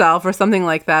kidding herself or something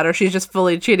like that, or she's just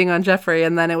fully cheating on Jeffrey,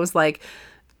 and then it was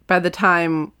by the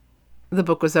time the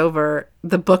book was over,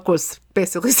 the book was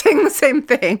basically saying the same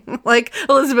thing.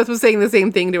 Elizabeth was saying the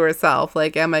same thing to herself.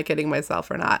 Am I kidding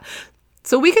myself or not?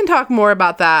 So we can talk more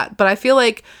about that, but I feel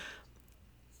like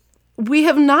we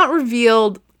have not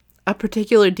revealed a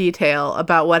particular detail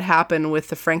about what happened with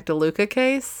the Frank DeLuca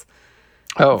case.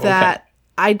 Oh, okay.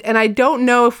 I don't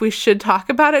know if we should talk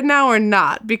about it now or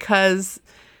not, because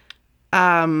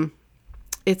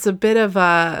it's a bit of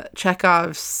a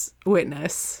Chekhov's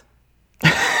witness.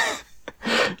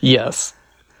 Yes.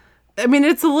 I mean,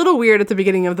 it's a little weird at the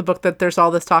beginning of the book that there's all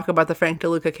this talk about the Frank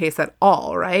DeLuca case at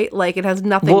all, right? It has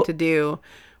nothing to do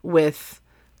with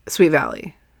Sweet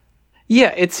Valley.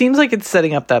 Yeah, it seems like it's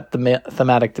setting up that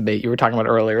thematic debate you were talking about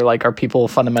earlier. Are people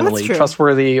fundamentally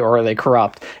trustworthy or are they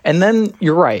corrupt? And then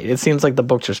you're right. It seems like the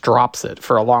book just drops it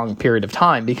for a long period of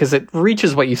time because it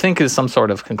reaches what you think is some sort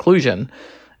of conclusion.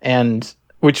 And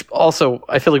which also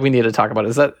I feel like we need to talk about.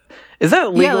 Is that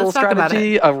legal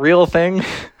strategy a real thing?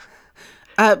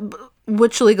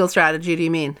 Which legal strategy do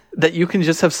you mean? That you can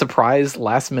just have surprise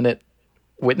last-minute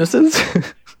witnesses?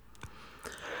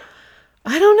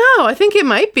 I don't know. I think it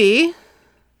might be.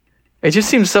 It just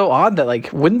seems so odd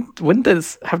that wouldn't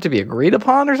this have to be agreed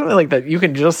upon or something that you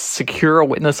can just secure a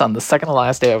witness on the second to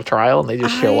last day of trial and they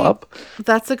just show up?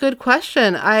 That's a good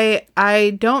question.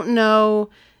 I don't know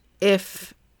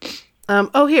if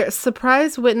here,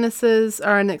 surprise witnesses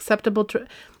are an acceptable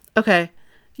okay.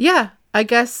 Yeah, I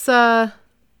guess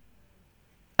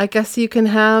you can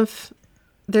have.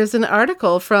 There's an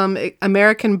article from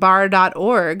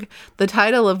AmericanBar.org, the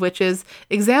title of which is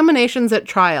Examinations at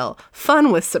Trial,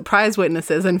 Fun with Surprise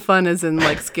Witnesses, and fun is in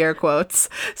scare quotes.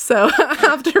 So I'll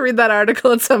have to read that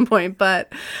article at some point,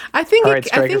 but I think all right,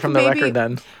 strike it from the record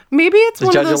then. Maybe it's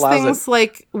one of those things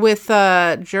with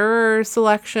juror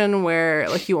selection where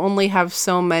you only have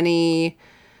so many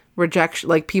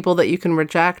rejection, people that you can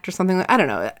reject or something. I don't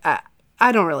know.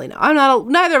 I don't really know.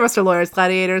 Neither of us are lawyers,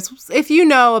 gladiators. If you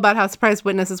know about how surprise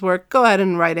witnesses work, go ahead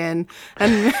and write in,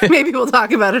 and maybe we'll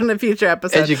talk about it in a future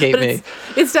episode. Educate me.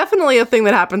 It's definitely a thing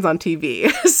that happens on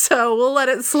TV, so we'll let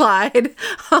it slide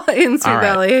in Sweet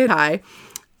Valley High.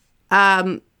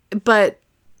 But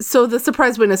so the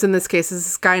surprise witness in this case is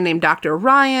this guy named Dr.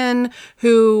 Ryan,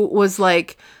 who was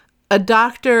like a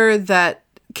doctor that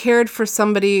cared for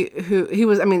somebody who he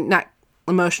was, I mean, not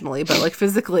emotionally, but like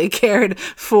physically cared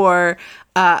for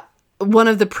one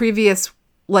of the previous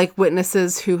like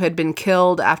witnesses who had been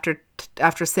killed after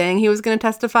saying he was going to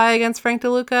testify against Frank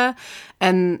DeLuca.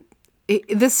 And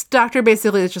this doctor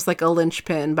basically is just like a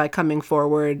linchpin by coming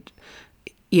forward.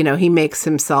 You know, he makes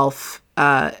himself,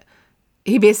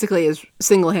 he basically is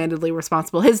single-handedly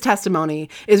responsible. His testimony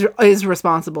is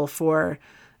responsible for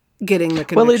getting the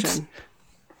conviction. Well,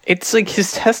 it's like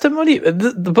his testimony,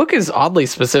 the book is oddly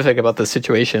specific about the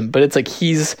situation, but it's like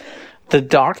he's the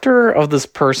doctor of this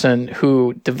person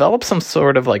who developed some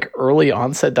sort of like early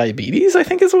onset diabetes, I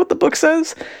think is what the book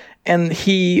says. And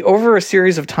he, over a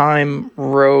series of time,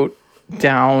 wrote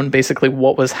down basically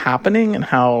what was happening and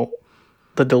how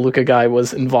the DeLuca guy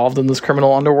was involved in this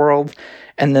criminal underworld,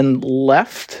 and then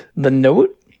left the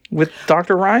note with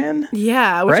Dr. Ryan.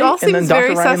 Yeah, which right? all seems and then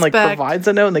very Dr. Ryan suspect. like provides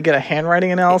a note and they get a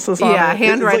handwriting analysis on it. Yeah,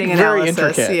 handwriting it's, like, analysis. Very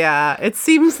intricate. Yeah, it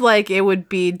seems like it would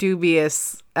be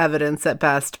dubious evidence at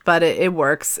best, but it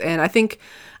works. And I think,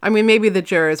 I mean, maybe the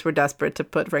jurors were desperate to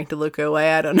put Frank DeLuca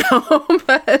away. I don't know,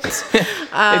 but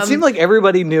it seemed like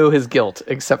everybody knew his guilt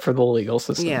except for the legal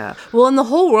system. yeah. Well, and the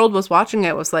whole world was watching it.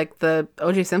 It was like the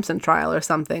O.J. Simpson trial or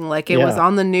something. Like it was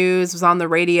on the news, was on the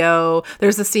radio.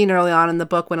 There's a scene early on in the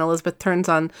book when Elizabeth turns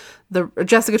on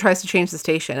Jessica tries to change the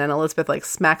station and Elizabeth like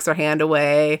smacks her hand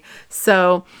away.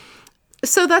 So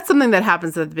that's something that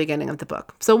happens at the beginning of the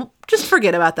book. So just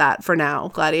forget about that for now,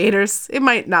 gladiators. It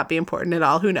might not be important at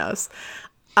all. Who knows?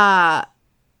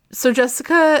 So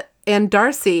Jessica and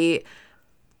Darcy,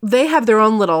 they have their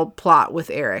own little plot with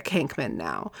Eric Hankman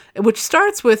now, which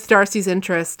starts with Darcy's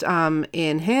interest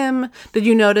in him. Did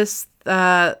you notice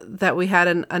that we had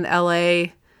an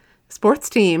LA sports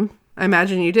team? I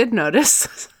imagine you did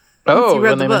notice. Oh,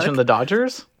 when they mentioned the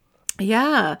Dodgers?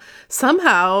 Yeah.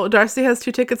 Somehow Darcy has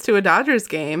 2 tickets to a Dodgers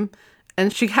game,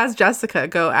 and she has Jessica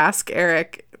go ask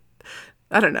Eric.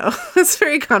 I don't know. It's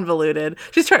very convoluted.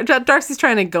 Darcy's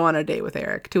trying to go on a date with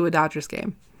Eric to a Dodgers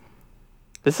game.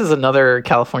 This is another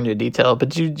California detail, but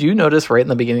do you notice right in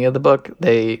the beginning of the book,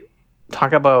 they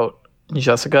talk about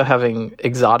Jessica having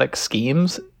exotic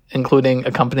schemes, including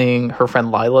accompanying her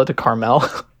friend Lila to Carmel?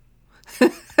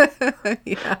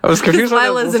 Yeah. I was confused why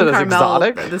Lila's it in was Carmel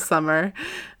exotic. for this summer.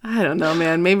 I don't know,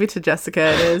 man. Maybe to Jessica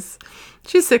it is.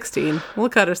 She's 16. We'll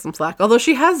cut her some slack. Although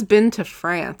she has been to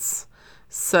France.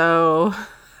 So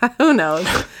who knows?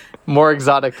 More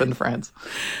exotic than France.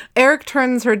 Eric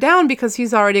turns her down because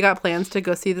he's already got plans to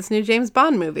go see this new James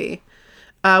Bond movie,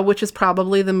 which is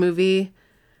probably the movie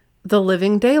The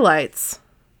Living Daylights.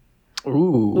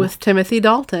 Ooh. With Timothy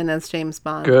Dalton as James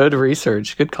Bond. Good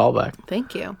research. Good callback.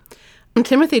 Thank you. And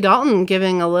Timothy Dalton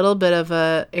giving a little bit of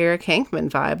a Eric Hankman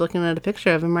vibe. Looking at a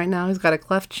picture of him right now, he's got a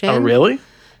cleft chin. Oh, really?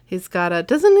 He's got a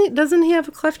doesn't he have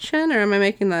a cleft chin, or am I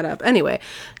making that up? Anyway,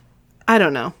 I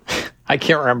don't know. I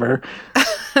can't remember.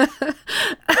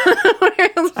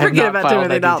 Forget about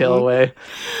Timothy Dalton. Away.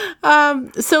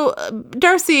 So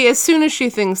Darcy, as soon as she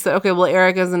thinks that, okay, well,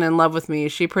 Eric isn't in love with me,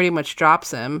 she pretty much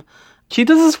drops him. She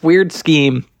does this weird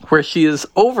scheme where she is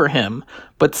over him,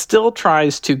 but still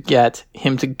tries to get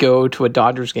him to go to a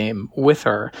Dodgers game with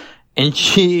her. And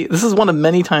this is one of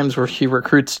many times where she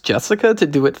recruits Jessica to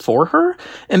do it for her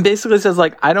and basically says,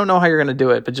 like, I don't know how you're going to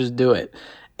do it, but just do it.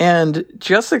 And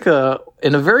Jessica,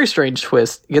 in a very strange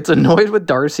twist, gets annoyed with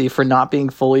Darcy for not being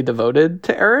fully devoted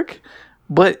to Eric.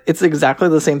 But it's exactly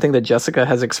the same thing that Jessica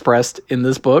has expressed in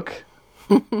this book,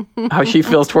 how she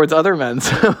feels towards other men.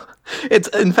 So it's,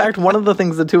 in fact, one of the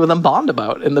things the two of them bond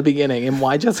about in the beginning and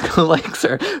why Jessica likes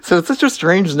her. So it's such a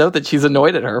strange note that she's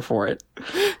annoyed at her for it.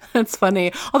 That's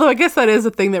funny. Although I guess that is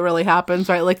a thing that really happens,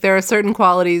 right? Like there are certain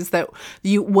qualities that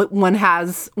one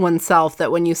has oneself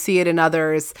that when you see it in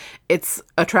others, it's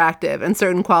attractive, and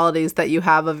certain qualities that you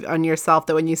have on yourself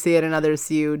that when you see it in others,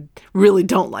 you really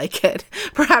don't like it.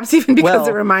 Perhaps even because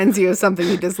it reminds you of something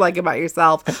you dislike about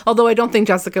yourself. Although I don't think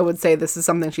Jessica would say this is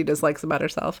something she dislikes about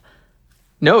herself.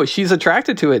 No, she's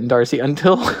attracted to it in Darcy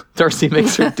until Darcy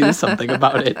makes her do something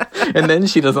about it. And then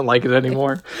she doesn't like it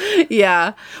anymore.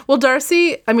 Yeah. Well,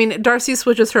 Darcy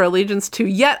switches her allegiance to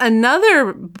yet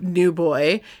another new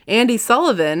boy, Andy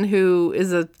Sullivan, who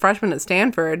is a freshman at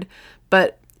Stanford,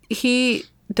 but he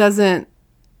doesn't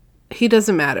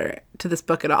matter to this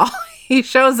book at all. He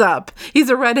shows up. He's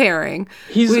a red herring.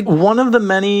 He's one of the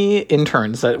many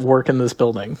interns that work in this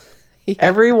building. Yeah.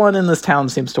 Everyone in this town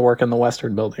seems to work in the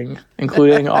Western building,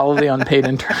 including all of the unpaid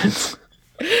interns.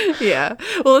 Yeah.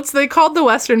 Well, they called the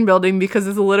Western building because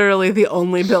it's literally the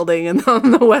only building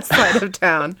on the west side of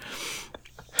town.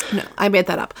 No, I made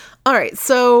that up. All right.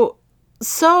 So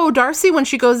Darcy, when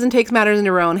she goes and takes matters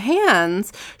into her own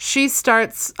hands, she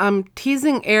starts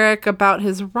teasing Eric about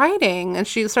his writing, and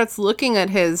she starts looking at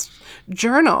his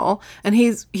journal, and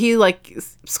he like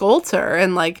scolds her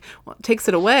and like takes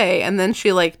it away, and then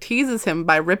she like teases him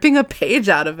by ripping a page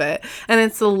out of it, and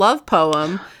it's a love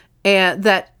poem, and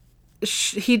that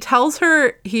he tells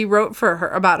her he wrote for her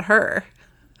about her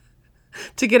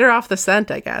to get her off the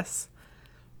scent, I guess.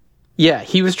 Yeah,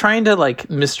 he was trying to like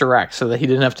misdirect so that he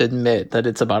didn't have to admit that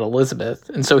it's about Elizabeth.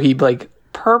 And so he like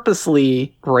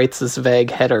purposely writes this vague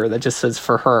header that just says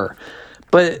for her.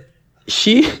 But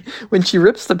when she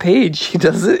rips the page, she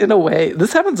does it in a way.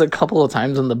 This happens a couple of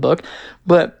times in the book,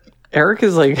 but Eric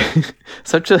is like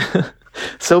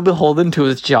so beholden to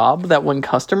his job that when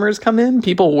customers come in,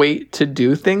 people wait to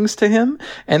do things to him,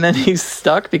 and then he's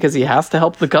stuck because he has to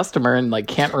help the customer and like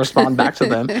can't respond back to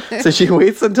them. So she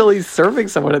waits until he's serving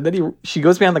someone, and then she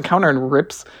goes behind the counter and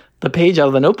rips the page out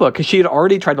of the notebook because she had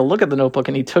already tried to look at the notebook,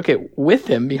 and he took it with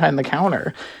him behind the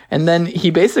counter. And then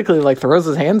he basically like throws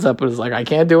his hands up and is like, I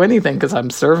can't do anything because I'm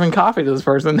serving coffee to this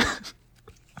person.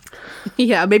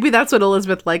 Yeah, maybe that's what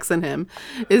Elizabeth likes in him,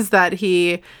 is that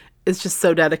he is just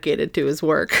so dedicated to his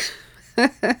work.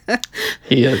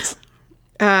 He is.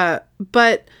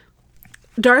 But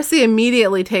Darcy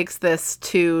immediately takes this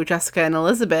to Jessica and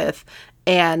Elizabeth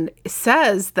and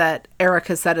says that Eric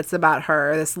has said it's about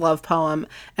her, this love poem.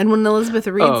 And when Elizabeth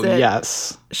reads it,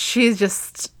 yes, she's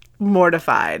just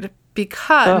mortified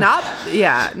because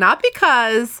not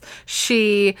because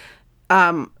she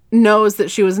knows that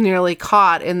she was nearly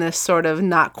caught in this sort of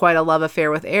not quite a love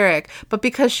affair with Eric, but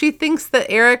because she thinks that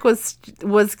Eric was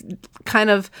kind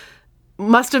of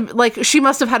she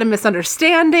must have had a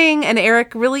misunderstanding, and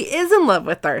Eric really is in love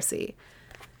with Darcy.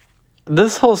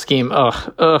 This whole scheme,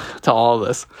 to all of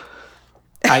this.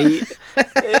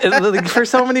 For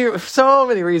so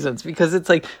many reasons, because it's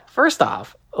like, first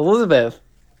off, Elizabeth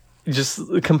just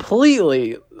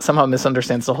completely somehow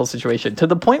misunderstands the whole situation to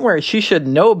the point where she should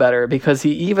know better, because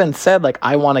he even said like,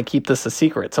 I want to keep this a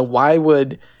secret. So why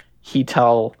would he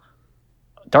tell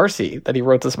Darcy that he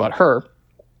wrote this about her?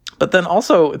 But then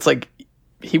also it's like,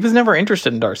 he was never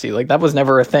interested in Darcy. Like that was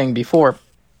never a thing before.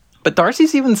 But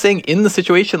Darcy's even saying in the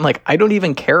situation, like, I don't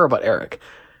even care about Eric.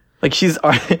 Like she's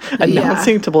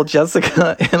announcing to both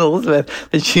Jessica and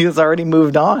Elizabeth that she has already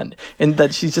moved on and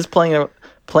that she's just playing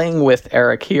with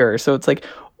Eric here. So it's like,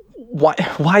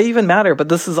 why even matter? But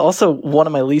this is also one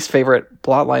of my least favorite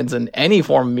plot lines in any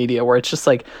form of media, where it's just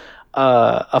like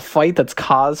a fight that's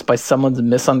caused by someone's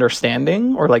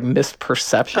misunderstanding or like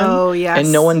misperception. Oh, yes.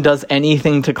 And no one does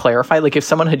anything to clarify. Like if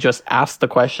someone had just asked the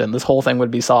question, this whole thing would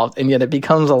be solved. And yet it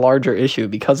becomes a larger issue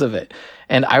because of it.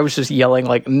 And I was just yelling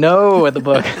like, no, at the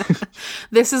book.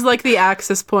 This is like the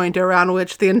axis point around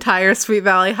which the entire Sweet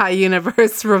Valley High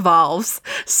universe revolves.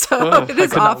 So it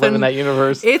is often live in that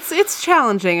universe. It's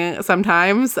challenging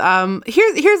sometimes.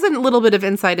 Here's a little bit of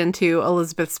insight into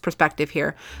Elizabeth's perspective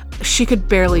here. She could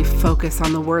barely focus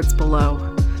on the words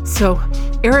below. So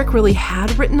Eric really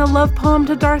had written a love poem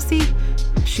to Darcy?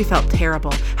 She felt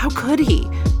terrible. How could he?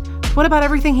 What about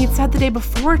everything he'd said the day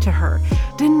before to her?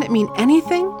 Didn't it mean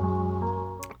anything?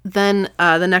 Then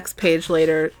the next page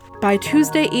later, by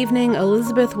Tuesday evening,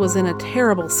 Elizabeth was in a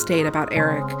terrible state about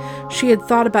Eric. She had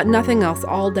thought about nothing else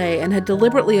all day and had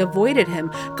deliberately avoided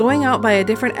him, going out by a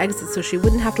different exit so she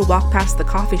wouldn't have to walk past the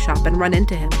coffee shop and run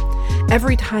into him.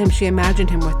 Every time she imagined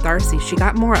him with Darcy, she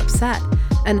got more upset.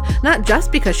 And not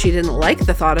just because she didn't like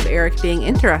the thought of Eric being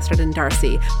interested in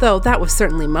Darcy, though that was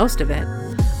certainly most of it.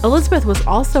 Elizabeth was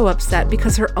also upset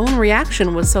because her own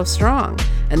reaction was so strong,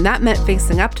 and that meant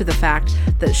facing up to the fact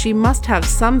that she must have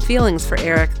some feelings for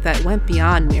Eric that went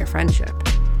beyond mere friendship.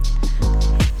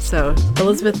 So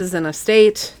Elizabeth is in a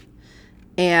state,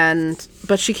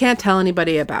 but she can't tell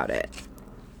anybody about it.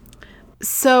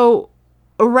 So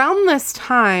around this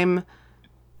time,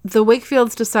 the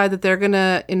Wakefields decide that they're going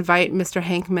to invite Mr.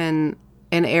 Hankman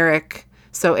and Eric,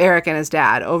 so Eric and his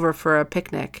dad, over for a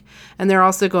picnic. And they're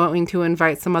also going to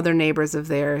invite some other neighbors of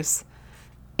theirs.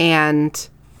 And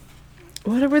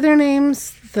what were their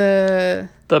names? The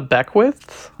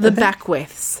Beckwiths? The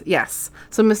Beckwiths, yes.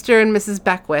 So Mr. and Mrs.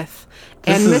 Beckwith.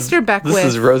 And Mr. Beckwith... This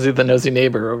is Rosie the nosy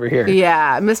neighbor over here.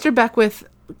 Yeah, Mr. Beckwith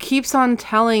keeps on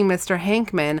telling Mr.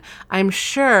 Hankman, I'm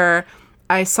sure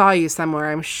I saw you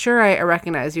somewhere. I'm sure I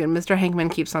recognize you. And Mr. Hankman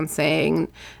keeps on saying,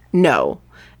 No.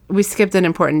 We skipped an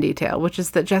important detail, which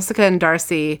is that Jessica and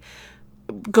Darcy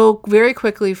go very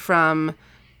quickly from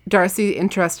Darcy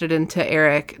interested into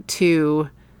Eric to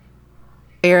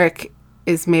Eric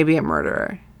is maybe a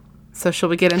murderer. So shall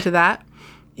we get into that?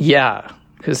 Yeah,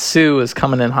 because Sue is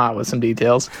coming in hot with some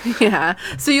details. Yeah.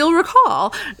 So you'll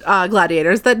recall,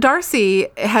 gladiators, that Darcy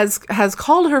has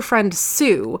called her friend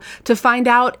Sue to find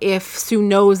out if Sue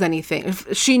knows anything,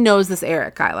 if she knows this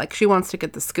Eric guy. Like, she wants to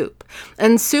get the scoop.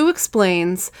 And Sue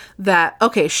explains that,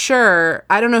 okay, sure,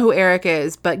 I don't know who Eric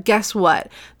is, but guess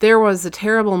what? There was a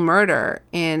terrible murder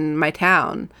in my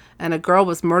town, and a girl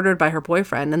was murdered by her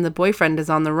boyfriend, and the boyfriend is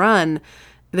on the run.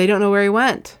 They don't know where he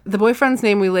went. The boyfriend's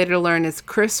name we later learn is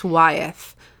Chris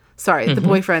Wyeth. Sorry, the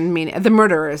boyfriend, meaning the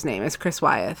murderer's name is Chris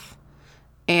Wyeth.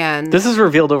 And this is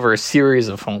revealed over a series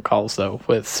of phone calls, though,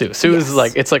 with Sue. Sue is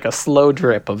like, it's like a slow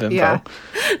drip of info. Yeah.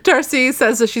 Darcy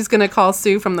says that she's going to call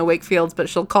Sue from the Wakefields, but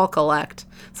she'll call collect.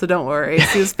 So don't worry.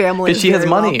 Sue's family Because she has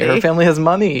money. Wealthy. Her family has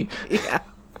money. Yeah.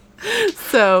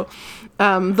 So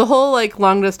the whole like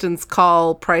long distance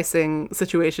call pricing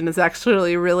situation is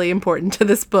actually really important to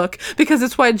this book because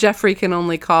it's why Jeffrey can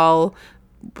only call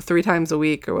 3 times a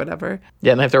week or whatever.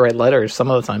 Yeah, and they have to write letters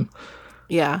some of the time.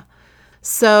 Yeah.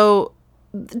 So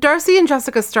Darcy and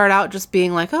Jessica start out just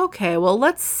being like, okay, well,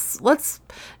 let's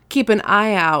keep an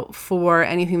eye out for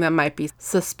anything that might be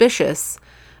suspicious.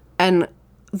 And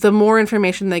the more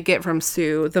information they get from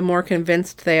Sue, the more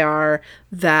convinced they are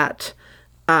that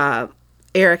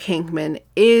Eric Hankman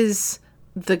is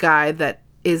the guy that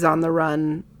is on the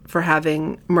run for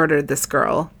having murdered this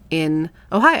girl in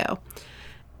Ohio.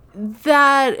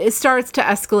 That it starts to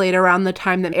escalate around the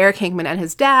time that Eric Hankman and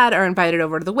his dad are invited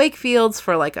over to the Wakefields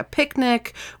for like a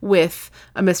picnic with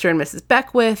a Mr. and Mrs.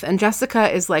 Beckwith, and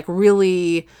Jessica is like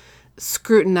really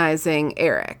scrutinizing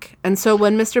Eric. And so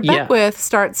when Mr. Beckwith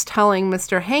starts telling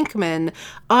Mr. Hankman,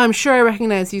 oh, I'm sure I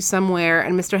recognize you somewhere,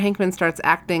 and Mr. Hankman starts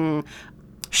acting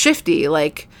shifty,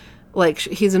 like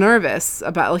he's nervous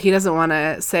about, like he doesn't want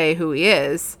to say who he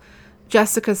is,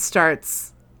 Jessica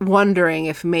starts wondering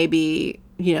if maybe,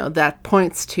 you know, that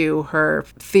points to her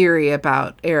theory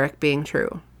about Eric being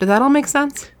true. Does that all make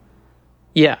sense?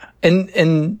 Yeah.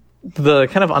 And the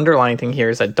kind of underlying thing here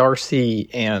is that Darcy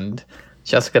and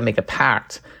Jessica make a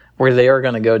pact where they are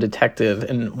going to go detective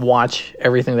and watch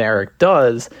everything that Eric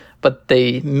does, but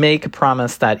they make a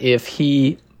promise that if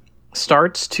he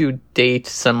starts to date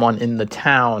someone in the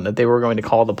town, that they were going to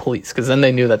call the police, because then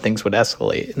they knew that things would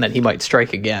escalate and that he might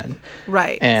strike again.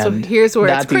 Right. And so here's where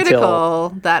it's critical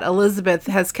detail, that Elizabeth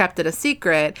has kept it a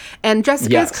secret, and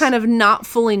Jessica is kind of not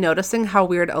fully noticing how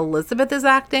weird Elizabeth is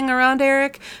acting around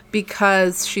Eric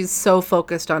because she's so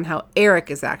focused on how Eric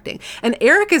is acting. And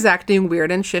Eric is acting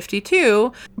weird and shifty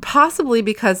too, possibly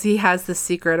because he has this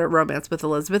secret romance with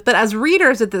Elizabeth. But as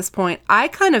readers at this point, I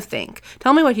kind of think,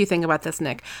 tell me what you think about this,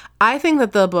 Nick. I think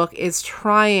that the book is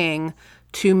trying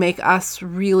to make us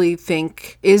really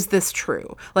think, is this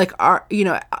true? Like, are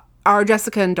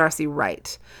Jessica and Darcy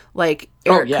right? Like,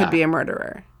 Eric could be a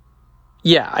murderer.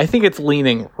 Yeah, I think it's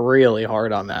leaning really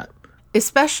hard on that.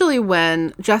 Especially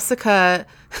when Jessica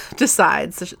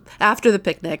decides after the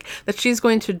picnic that she's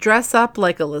going to dress up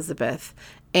like Elizabeth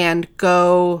and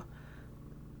go,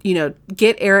 you know,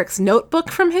 get Eric's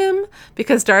notebook from him,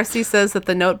 because Darcy says that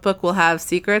the notebook will have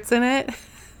secrets in it.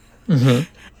 Mm-hmm.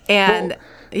 And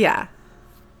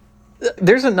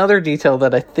there's another detail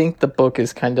that I think the book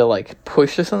is kind of like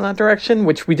pushes in that direction,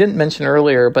 which we didn't mention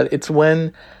earlier, but it's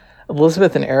when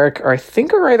Elizabeth and Eric are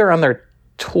either on their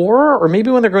tour or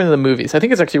maybe when they're going to the movies. I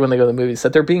think it's actually when they go to the movies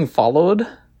that they're being followed.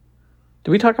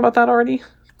 Did we talk about that already?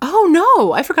 Oh,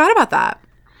 no, I forgot about that.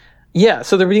 Yeah,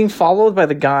 so they're being followed by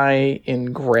the guy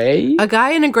in gray. A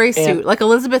guy in a gray suit. Like,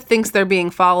 Elizabeth thinks they're being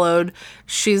followed.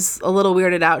 She's a little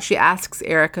weirded out. She asks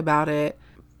Eric about it.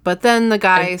 But then the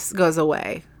guy goes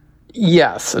away.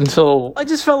 Yes, until I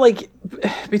just felt like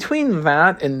between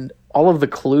that and all of the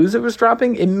clues it was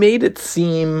dropping, it made it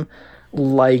seem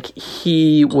like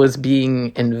he was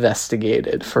being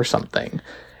investigated for something.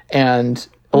 And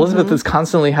Elizabeth is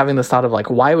constantly having this thought of like,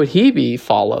 why would he be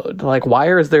followed? Like,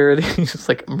 why is there these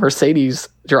like Mercedes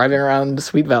driving around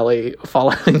Sweet Valley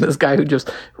following this guy who just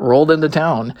rolled into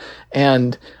town?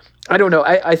 And I don't know.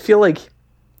 I feel like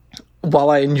while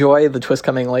I enjoy the twist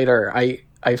coming later,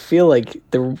 I feel like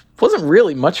there wasn't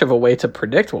really much of a way to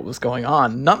predict what was going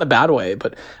on. Not in a bad way,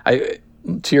 but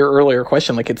to your earlier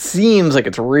question, like it seems like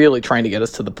it's really trying to get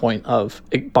us to the point of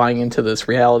buying into this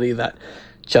reality that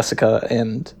Jessica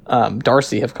and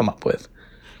Darcy have come up with.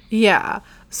 Yeah.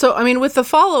 So, I mean, with the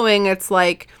following, it's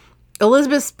like,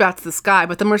 Elizabeth spots this guy,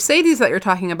 but the Mercedes that you're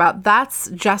talking about, that's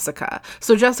Jessica.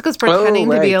 So Jessica's pretending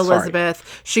to be Elizabeth.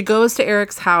 Sorry. She goes to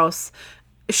Eric's house.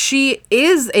 She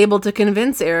is able to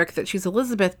convince Eric that she's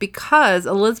Elizabeth because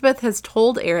Elizabeth has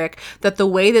told Eric that the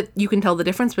way that you can tell the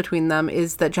difference between them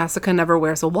is that Jessica never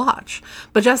wears a watch.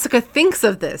 But Jessica thinks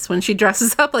of this when she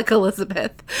dresses up like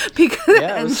Elizabeth because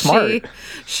and smart.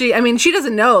 She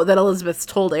doesn't know that Elizabeth's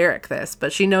told Eric this,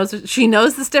 but she knows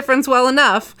this difference well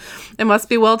enough. It must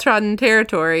be well-trodden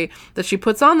territory that she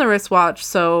puts on the wristwatch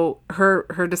so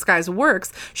her disguise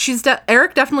works.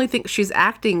 Eric definitely thinks she's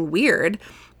acting weird.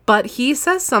 But he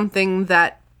says something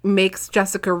that makes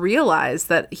Jessica realize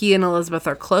that he and Elizabeth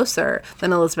are closer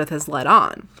than Elizabeth has let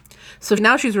on. So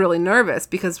now she's really nervous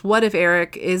because what if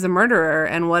Eric is a murderer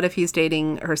and what if he's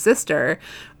dating her sister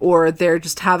or they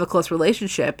just have a close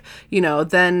relationship,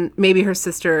 then maybe her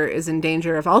sister is in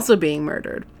danger of also being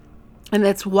murdered. And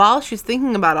it's while she's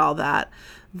thinking about all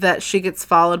that she gets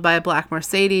followed by a black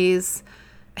Mercedes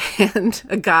and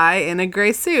a guy in a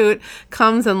gray suit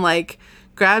comes and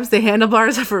grabs the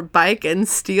handlebars of her bike and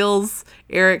steals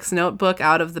Eric's notebook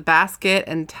out of the basket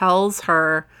and tells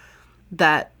her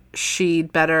that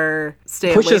she'd better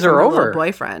stay away from her little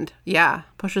boyfriend. Yeah,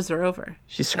 pushes her over.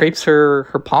 She scrapes her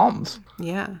palms.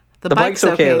 Yeah. The bike's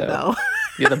okay though.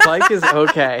 Yeah, the bike is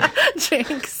okay.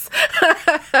 Jinx.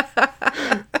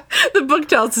 The book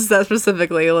tells us that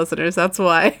specifically, listeners. That's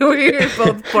why we're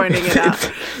both pointing it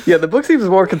out. Yeah, the book seems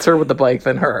more concerned with the bike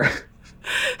than her.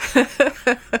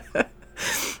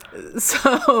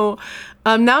 So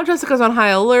now Jessica's on high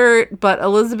alert, but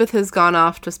Elizabeth has gone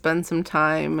off to spend some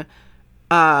time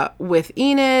with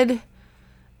Enid.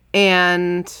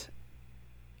 But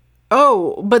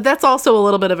that's also a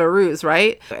little bit of a ruse,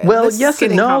 right? Well, yes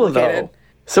and no, though.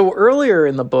 So earlier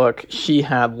in the book, she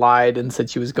had lied and said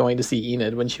she was going to see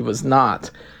Enid when she was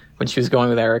not, when she was going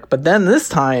with Eric. But then this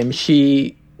time,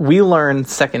 we learned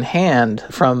secondhand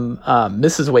from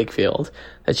Mrs. Wakefield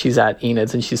that she's at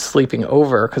Enid's and she's sleeping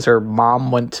over because her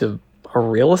mom went to a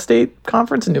real estate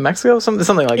conference in New Mexico,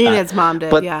 something like that. Enid's mom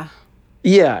did, yeah.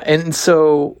 Yeah, and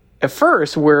so at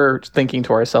first we're thinking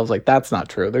to ourselves, that's not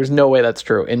true. There's no way that's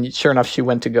true. And sure enough, she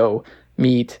went to go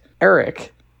meet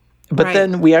Eric. But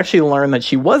then we actually learned that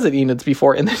she was at Enid's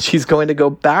before and that she's going to go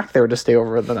back there to stay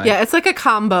over the night. Yeah, it's like a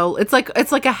combo. It's like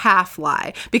a half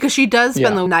lie because she does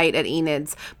spend the night at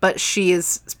Enid's, but she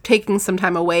is taking some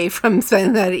time away from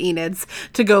spending that at Enid's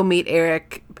to go meet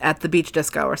Eric at the beach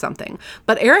disco or something.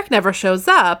 But Eric never shows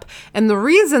up, and the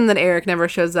reason that Eric never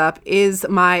shows up is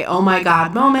my oh my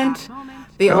god moment.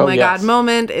 The oh my god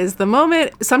moment is the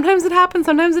moment. Sometimes it happens,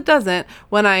 sometimes it doesn't.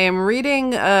 When I am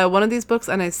reading one of these books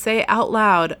and I say out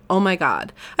loud, oh my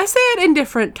god. I say it in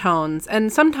different tones,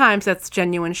 and sometimes that's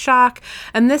genuine shock.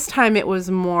 And this time it was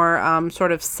more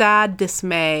sort of sad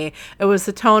dismay. It was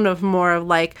the tone of more of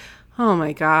oh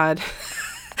my god.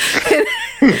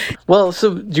 Well,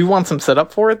 so do you want some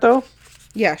setup for it, though?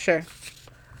 Yeah, sure.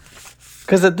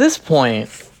 Because at this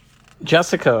point,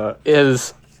 Jessica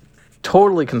is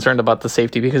totally concerned about the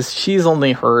safety because she's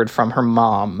only heard from her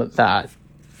mom that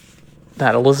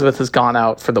Elizabeth has gone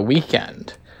out for the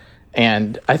weekend.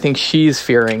 And I think she's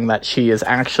fearing that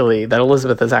that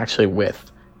Elizabeth is actually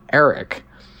with Eric.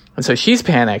 And so she's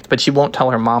panicked, but she won't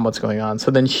tell her mom what's going on. So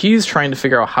then she's trying to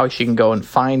figure out how she can go and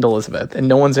find Elizabeth, and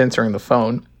no one's answering the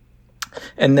phone.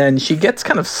 And then she gets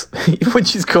kind of, when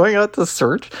she's going out to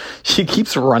search, she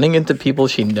keeps running into people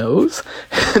she knows.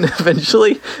 And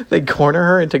eventually they corner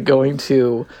her into going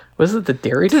to, was it the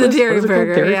Dairy To Twist? the Dairy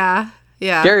Burger, yeah.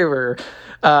 Dairy Burger.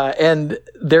 And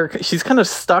she's kind of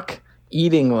stuck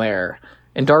eating there.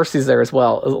 And Darcy's there as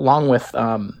well, along with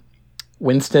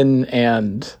Winston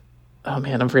and... Oh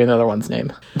man, I'm forgetting the other one's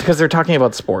name. Because they're talking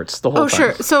about sports the whole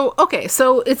time. Oh, sure.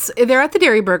 So they're at the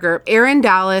Dairy Burger. Aaron,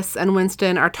 Dallas, and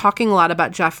Winston are talking a lot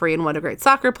about Jeffrey and what a great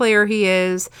soccer player he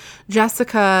is.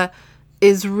 Jessica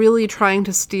is really trying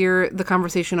to steer the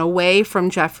conversation away from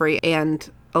Jeffrey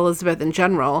and Elizabeth in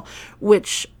general,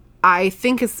 which I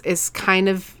think is kind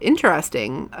of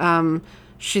interesting.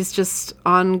 She's just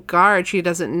on guard. She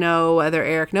doesn't know whether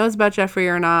Eric knows about Jeffrey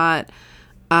or not.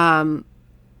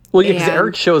 Well, yeah, because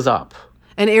Eric shows up.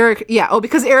 And Eric,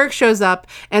 because Eric shows up,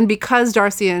 and because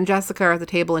Darcy and Jessica are at the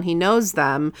table and he knows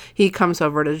them, he comes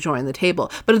over to join the table.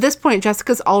 But at this point,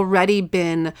 Jessica's already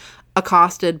been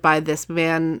accosted by this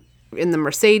man in the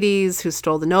Mercedes who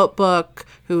stole the notebook,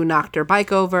 who knocked her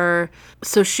bike over.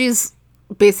 So she's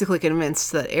basically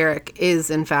convinced that Eric is,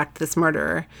 in fact, this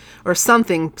murderer, or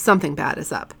something bad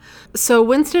is up. So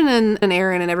Winston and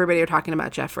Aaron and everybody are talking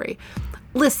about Jeffrey.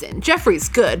 Listen, Jeffrey's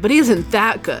good, but he isn't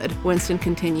that good, Winston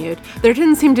continued. There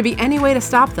didn't seem to be any way to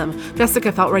stop them.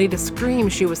 Jessica felt ready to scream.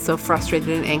 She was so frustrated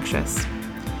and anxious.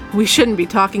 We shouldn't be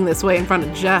talking this way in front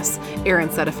of Jess, Erin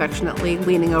said affectionately,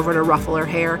 leaning over to ruffle her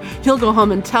hair. You'll go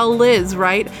home and tell Liz,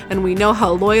 right? And we know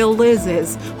how loyal Liz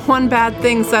is. One bad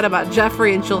thing said about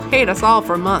Jeffrey and she'll hate us all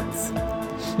for months.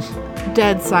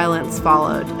 Dead silence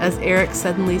followed, as Eric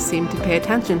suddenly seemed to pay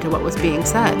attention to what was being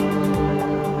said.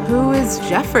 Who is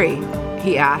Jeffrey?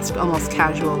 He asked, almost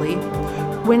casually.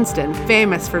 Winston,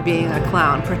 famous for being a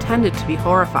clown, pretended to be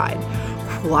horrified.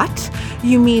 What?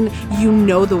 You mean you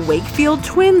know the Wakefield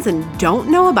twins and don't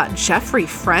know about Jeffrey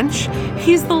French?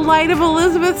 He's the light of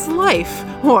Elizabeth's life,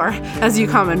 or, as you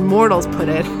common mortals put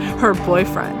it, her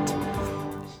boyfriend.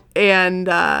 And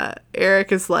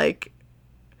Eric is like,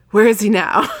 where is he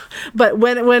now? But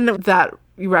when that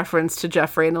reference to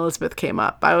Jeffrey and Elizabeth came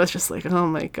up, I was just like, oh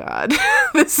my God,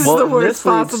 this is the worst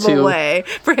possible way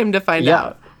for him to find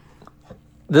out.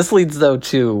 This leads, though,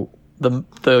 to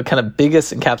the kind of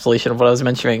biggest encapsulation of what I was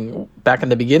mentioning back in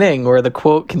the beginning, where the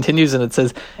quote continues and it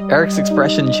says, Eric's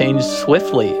expression changed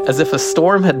swiftly, as if a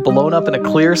storm had blown up in a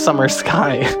clear summer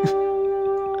sky.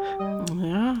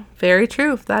 Yeah, very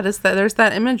true. There's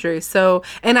that imagery. So,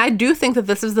 and I do think that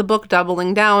this is the book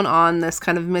doubling down on this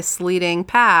kind of misleading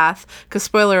path, because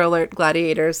spoiler alert,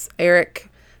 Gladiators, Eric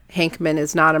Hankman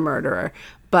is not a murderer,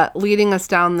 but leading us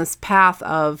down this path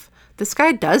of, this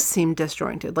guy does seem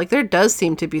disjointed. Like, there does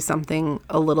seem to be something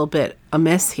a little bit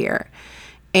amiss here.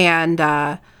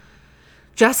 And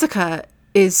Jessica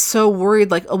is so worried,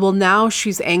 like, oh, well, now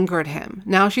she's angered him.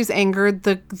 Now she's angered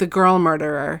the girl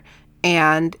murderer,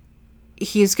 and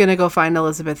he's going to go find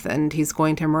Elizabeth and he's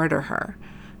going to murder her.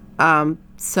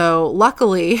 So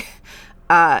luckily,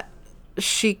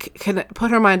 she can put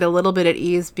her mind a little bit at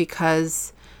ease,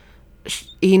 because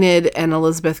Enid and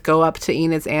Elizabeth go up to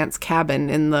Enid's aunt's cabin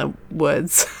in the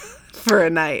woods for a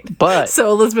night.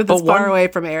 So Elizabeth is far away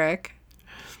from Eric.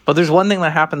 But there's one thing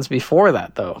that happens before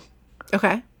that, though.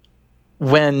 Okay.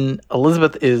 When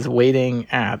Elizabeth is waiting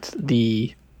at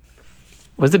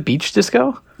was it beach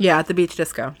disco? Yeah, at the beach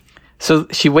disco. So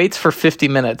she waits for 50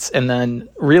 minutes and then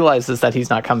realizes that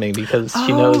he's not coming, because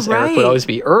she knows Eric would always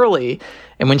be early.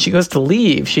 And when she goes to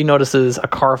leave, she notices a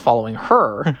car following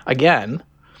her again.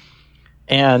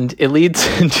 And it leads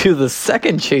into the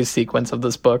second chase sequence of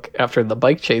this book after the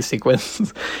bike chase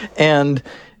sequence. And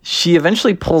she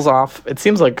eventually pulls off, it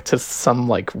seems like, to some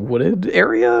like wooded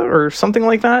area or something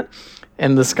like that.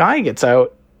 And this guy gets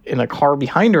out in a car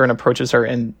behind her and approaches her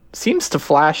and seems to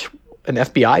flash an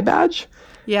FBI badge.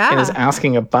 Yeah. And is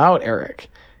asking about Eric.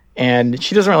 And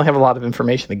she doesn't really have a lot of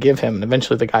information to give him. And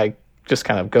eventually the guy just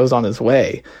kind of goes on his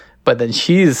way. But then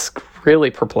she's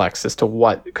really perplexed as to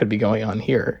what could be going on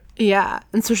here. Yeah.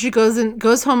 And so she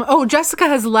goes home. Oh, Jessica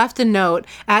has left a note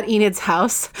at Enid's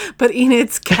house, but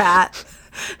Enid's cat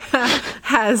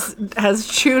has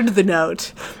chewed the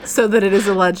note so that it is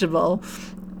illegible.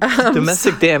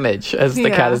 Domestic damage, as the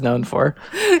cat is known for.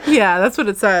 Yeah, that's what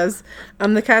it says.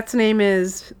 The cat's name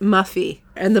is Muffy.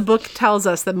 And the book tells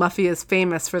us that Muffy is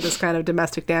famous for this kind of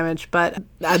domestic damage, but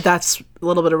that's a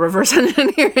little bit of reverse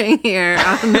engineering here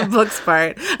on the book's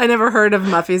part. I never heard of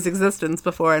Muffy's existence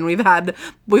before, and we've had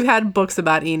books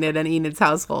about Enid and Enid's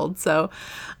household. So,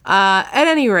 at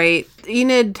any rate,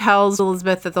 Enid tells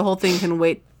Elizabeth that the whole thing can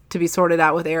wait to be sorted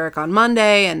out with Eric on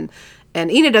Monday, and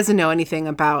Enid doesn't know anything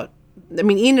about. I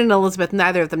mean, Enid and Elizabeth,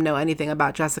 neither of them know anything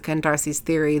about Jessica and Darcy's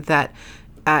theory that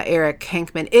Eric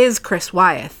Hankman is Chris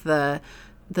Wyeth,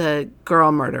 the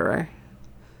girl murderer.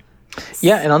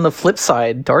 Yeah, and on the flip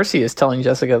side, Darcy is telling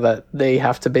Jessica that they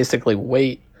have to basically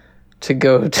wait to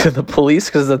go to the police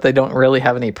because that they don't really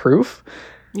have any proof.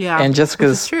 Yeah, and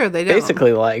Jessica's true, they don't.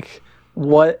 Basically like,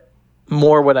 what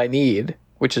more would I need?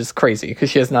 Which is crazy because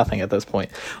she has nothing at this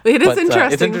point. It is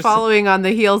interesting following on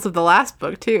the heels of the last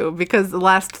book too, because the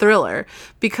last thriller,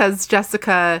 because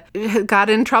Jessica got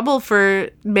in trouble for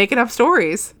making up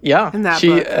stories. Yeah, in that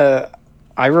book.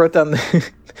 I wrote down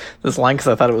this line because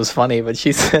I thought it was funny, but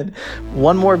she said,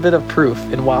 "One more bit of proof,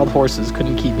 and wild horses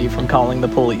couldn't keep me from calling the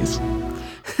police."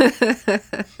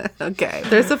 Okay.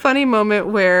 There's a funny moment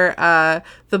where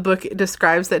the book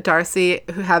describes that Darcy,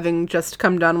 who having just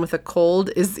come down with a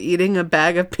cold, is eating a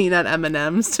bag of peanut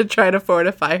M&Ms to try to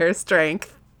fortify her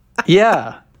strength.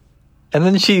 Yeah. And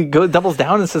then she doubles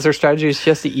down and says her strategy is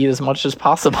just to eat as much as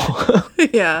possible.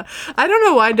 Yeah. I don't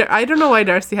know why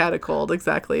Darcy had a cold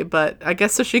exactly, but I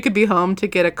guess so she could be home to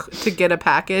get a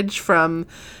package from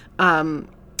I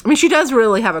mean, she does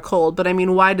really have a cold, but I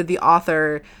mean, why did the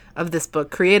author of this book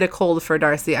create a cold for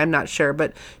Darcy? I'm not sure,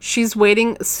 but she's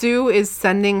waiting. Sue is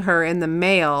sending her in the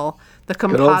mail the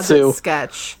composite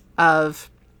sketch of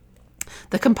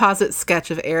the composite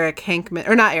sketch of Eric Hankman,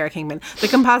 or not Eric Hankman, the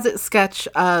composite sketch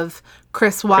of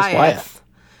Chris Wyeth.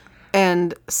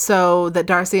 And so that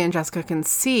Darcy and Jessica can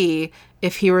see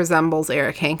if he resembles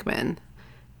Eric Hankman.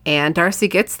 And Darcy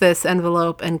gets this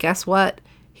envelope, and guess what?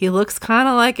 He looks kind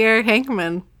of like Eric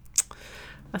Hankman.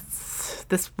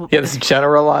 This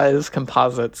generalized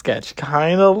composite sketch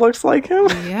kind of looks like him.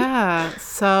 Yeah.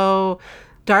 So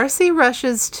Darcy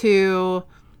rushes to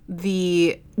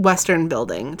the Western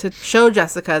building to show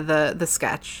Jessica the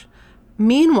sketch.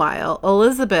 Meanwhile,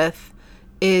 Elizabeth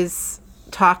is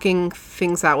talking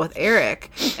things out with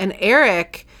Eric, and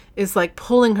Eric is like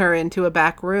pulling her into a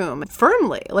back room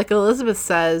firmly. Like Elizabeth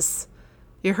says,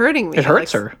 "You're hurting me." It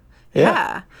hurts her.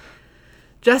 Yeah.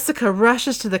 Jessica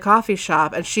rushes to the coffee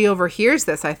shop, and she overhears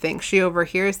this, I think. She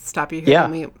overhears Stop You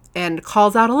Hearing Me and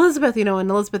calls out Elizabeth, and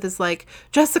Elizabeth is like,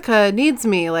 "Jessica needs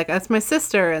me. Like, that's my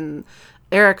sister." And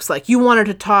Eric's like, "You wanted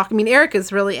to talk." I mean, Eric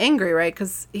is really angry, right?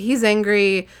 Because he's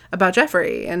angry about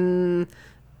Jeffrey, and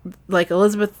like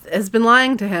Elizabeth has been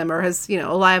lying to him, or has, a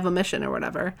lie of omission or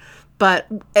whatever. But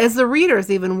as the readers,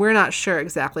 even, we're not sure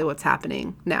exactly what's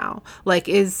happening now. Like,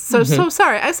 so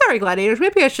sorry. I'm sorry, Gladiators.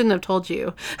 Maybe I shouldn't have told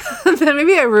you.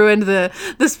 Maybe I ruined this.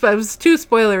 It was too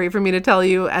spoilery for me to tell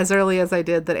you as early as I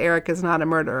did that Eric is not a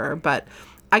murderer. But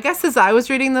I guess as I was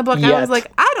reading the book, I was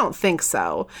like, I don't think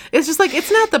so. It's just like,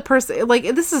 it's not the person.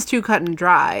 Like, this is too cut and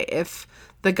dry if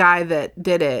the guy that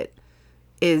did it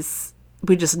is,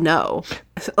 we just know.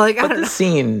 Like, I don't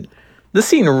know. This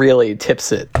scene really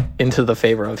tips it into the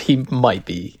favor of he might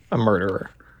be a murderer.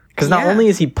 Because not only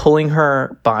is he pulling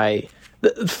her by...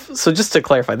 So just to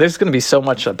clarify, there's going to be so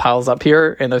much that piles up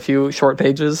here in a few short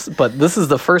pages, but this is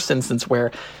the first instance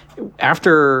where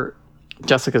after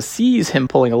Jessica sees him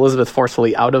pulling Elizabeth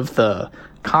forcefully out of the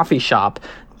coffee shop,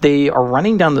 they are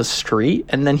running down the street,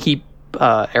 and then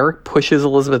Eric pushes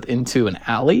Elizabeth into an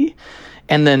alley,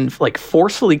 and then like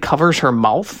forcefully covers her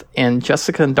mouth, and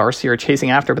Jessica and Darcy are chasing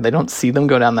after, but they don't see them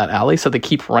go down that alley, so they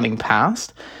keep running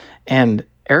past. And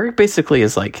Eric basically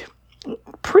is like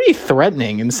pretty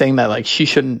threatening and saying that like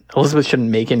Elizabeth shouldn't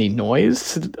make any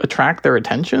noise to attract their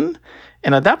attention.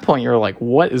 And at that point, you're like,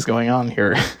 what is going on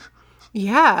here?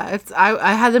 Yeah,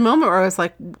 I had the moment where I was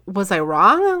like, was I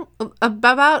wrong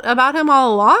about him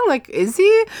all along? Like, is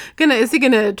this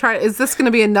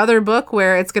gonna be another book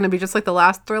where it's gonna be just like the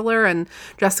last thriller, and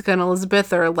Jessica and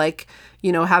Elizabeth are like,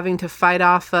 having to fight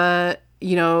off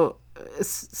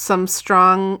some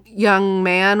strong young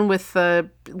man with a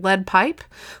lead pipe?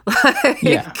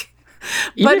 Yeah.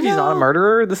 Even if he's not a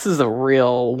murderer, this is a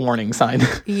real warning sign.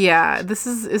 Yeah,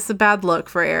 it's a bad look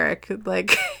for Eric.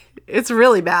 Like, it's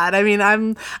really bad. I mean,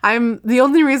 I'm the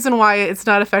only reason why it's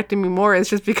not affecting me more is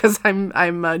just because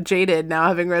I'm jaded now,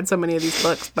 having read so many of these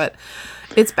books. But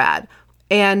it's bad.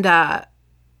 And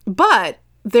but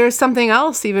there's something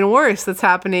else even worse that's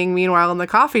happening meanwhile in the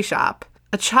coffee shop.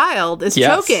 A child is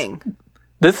choking.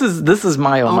 This is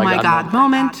my oh my god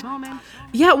moment.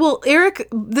 Yeah, well, Eric,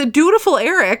 the dutiful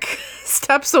Eric,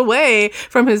 steps away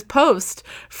from his post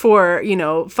for,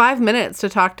 5 minutes to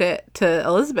talk to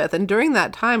Elizabeth. And during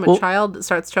that time, a child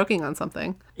starts choking on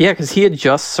something. Yeah, because he had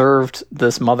just served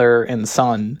this mother and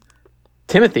son.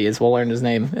 Timothy, as we'll learn his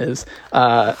name is,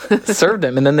 served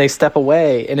him. And then they step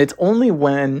away. And it's only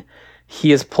when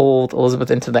he has pulled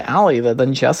Elizabeth into the alley that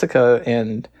then Jessica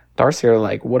and Darcy are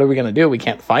like, what are we going to do? We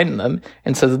can't find them.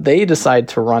 And so they decide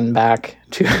to run back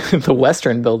to the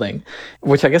Western building,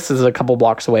 which I guess is a couple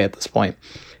blocks away at this point.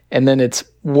 And then it's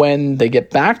when they get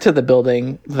back to the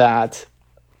building that,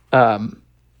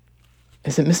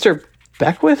 is it Mr.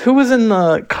 Beckwith? Who was in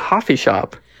the coffee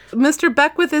shop? Mr.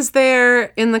 Beckwith is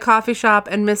there in the coffee shop,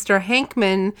 and Mr.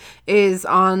 Hankman is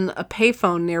on a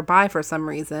payphone nearby for some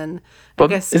reason.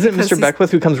 But isn't Mr.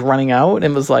 Beckwith who comes running out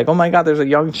and was like, oh my God, there's a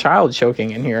young child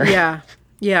choking in here?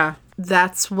 Yeah.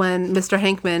 That's when Mr.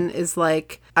 Hankman is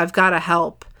like, I've got to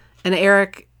help. And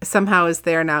Eric somehow is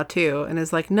there now too, and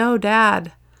is like, no,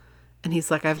 Dad. And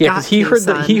he's like, I've got to,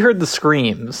 because he heard the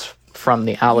screams from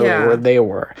the alleyway where they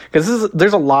were, because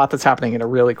there's a lot that's happening in a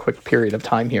really quick period of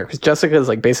time here, because Jessica is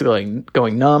like basically like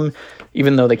going numb,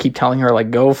 even though they keep telling her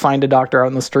like go find a doctor out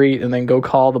on the street and then go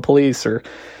call the police, or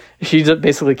she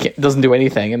basically doesn't do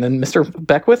anything. And then Mr.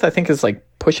 Beckwith, I think, is like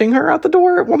pushing her out the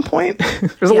door at one point.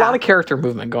 There's a lot of character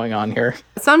movement going on here.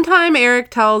 Sometime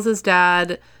Eric tells his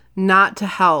dad not to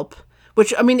help,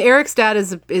 which, I mean, Eric's dad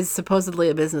is supposedly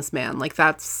a businessman. Like,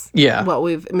 that's what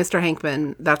Mr.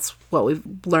 Hankman, that's what we've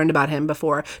learned about him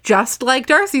before. Just like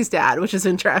Darcy's dad, which is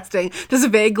interesting. Just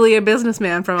vaguely a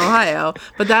businessman from Ohio.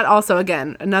 But that also,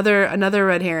 again, another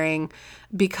red herring,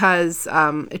 because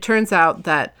it turns out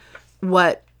that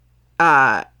what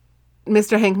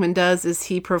Mr. Hankman does is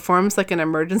he performs like an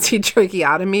emergency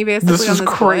tracheotomy basically This on is this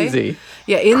crazy. boy.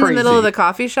 Yeah, in the middle of Crazy. the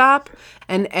coffee shop.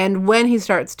 And when he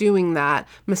starts doing that,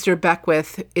 Mr.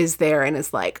 Beckwith is there and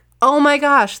is like, oh my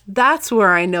gosh, that's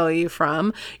where I know you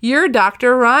from. You're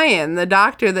Dr. Ryan, the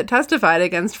doctor that testified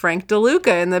against Frank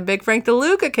DeLuca in the big Frank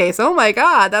DeLuca case. Oh my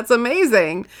God, that's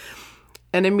amazing.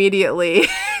 And immediately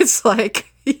it's like,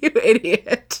 you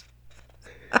idiot.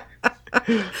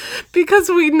 Because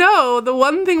we know, the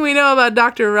one thing we know about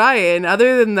Dr. Ryan,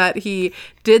 other than that he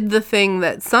did the thing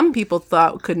that some people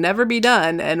thought could never be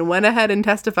done and went ahead and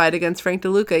testified against Frank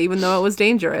DeLuca, even though it was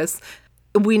dangerous,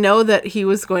 we know that he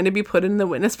was going to be put in the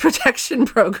witness protection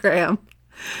program.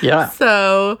 Yeah.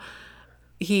 So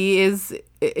he is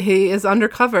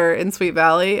undercover in Sweet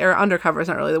Valley, or undercover is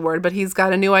not really the word, but he's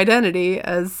got a new identity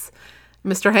as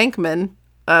Mr. Hankman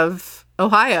of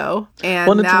Ohio. And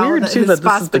Well, and it's now weird too his that this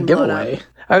spot's is the been blown giveaway. up.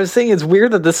 I was saying it's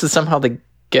weird that this is somehow the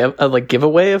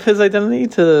giveaway of his identity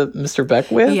to Mr.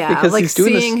 Beckwith. Yeah, because like he's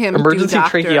doing this seeing him do emergency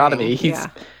doctoring, tracheotomy.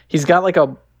 He's got like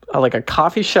a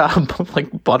coffee shop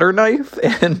like butter knife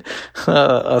and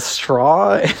a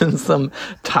straw and some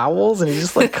towels, and he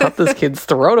just like cut this kid's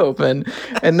throat open,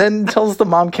 and then tells the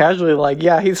mom casually like,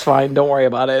 "Yeah, he's fine. Don't worry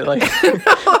about it." Like,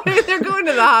 They're going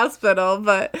to the hospital,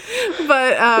 but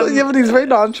yeah, but he's very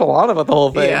nonchalant about the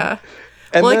whole thing. yeah.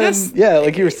 And Well, I then, guess- yeah,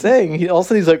 like you were saying, all of a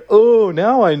sudden he's like, "Oh,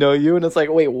 now I know you," and it's like,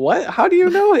 "Wait, what? How do you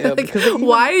know him?" Because they even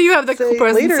why do you have the say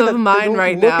presence later that of they mind don't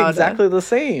right look now? exactly the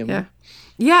same.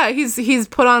 Yeah, he's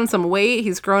put on some weight.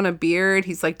 He's grown a beard.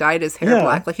 He's like dyed his hair Yeah.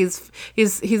 black. Like he's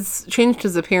changed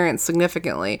his appearance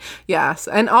significantly. Yes,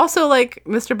 and also like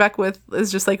Mr. Beckwith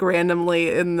is just like randomly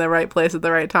in the right place at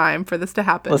the right time for this to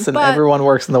happen. Listen, But, everyone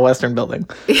works in the Western Building.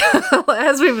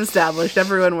 as we've established,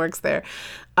 everyone works there.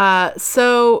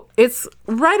 So it's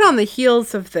right on the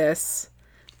heels of this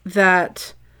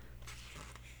that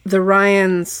the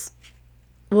Ryans.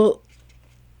 Well,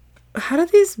 how do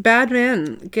these bad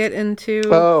men get into?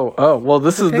 Oh, well,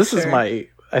 this is picture. my,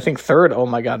 I think, third oh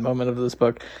my god moment of this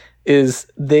book is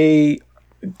they.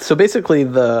 So basically,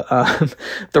 the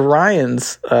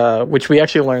Ryans, which we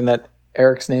actually learned that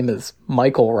Eric's name is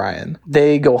Michael Ryan.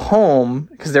 They go home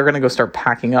because they're going to go start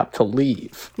packing up to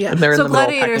leave. Yeah. And they're So in the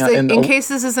middle of Gladiators, packing up, in case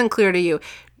this isn't clear to you,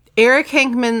 Eric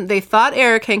Hankman, they thought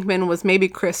Eric Hankman was maybe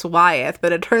Chris Wyeth,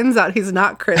 but it turns out he's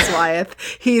not Chris Wyeth.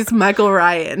 He's Michael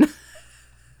Ryan.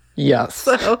 Yes.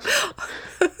 So,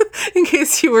 in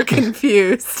case you were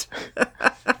confused.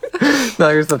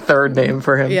 There's the third name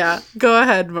for him. Yeah. Go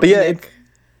ahead. But yeah,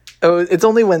 it's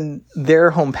only when they're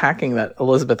home packing that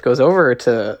Elizabeth goes over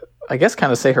to, I guess,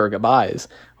 kind of say her goodbyes,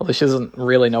 although she doesn't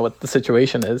really know what the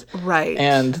situation is. Right.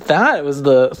 And that was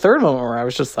the third moment where I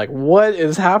was just like, what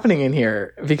is happening in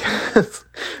here? Because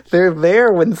they're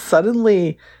there when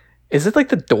suddenly, is it like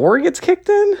the door gets kicked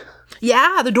in?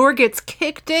 Yeah, the door gets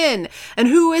kicked in. And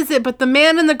who is it but the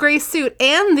man in the gray suit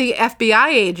and the FBI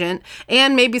agent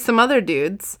and maybe some other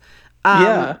dudes.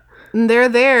 Yeah. And they're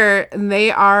there, and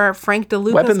they are Frank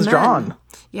DeLuca's Weapons men. drawn.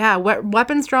 Yeah,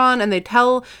 weapons drawn, and they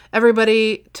tell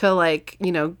everybody to, like,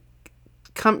 you know,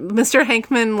 come, Mr.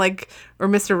 Hankman, like, or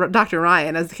Dr.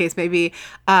 Ryan, as the case may be,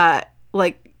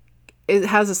 like, it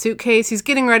has a suitcase. He's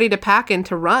getting ready to pack and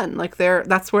to run. Like,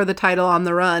 that's where the title On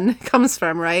the Run comes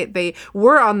from, right? They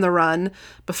were on the run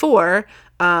before.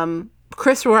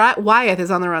 Chris Wyeth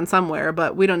is on the run somewhere,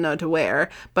 but we don't know to where.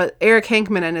 But Eric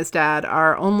Hankman and his dad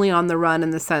are only on the run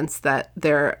in the sense that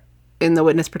they're in the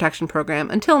witness protection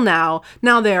program until now.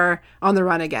 Now they're on the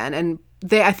run again. And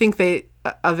I think they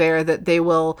aver that they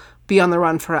will be on the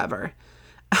run forever.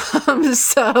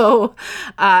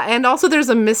 And also there's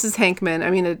a Mrs. Hankman, a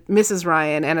Mrs.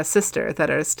 Ryan and a sister that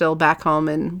are still back home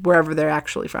and wherever they're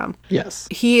actually from. Yes.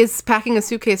 He is packing a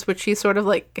suitcase, which he sort of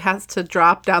like has to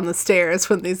drop down the stairs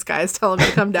when these guys tell him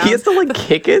to come down. He has to like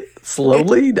kick it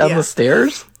slowly down Yeah. the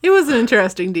stairs. It was an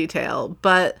interesting detail,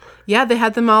 but yeah, they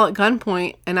had them all at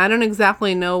gunpoint, and I don't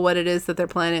exactly know what it is that they're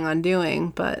planning on doing,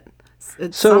 but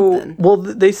it's something. Well,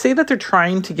 they say that they're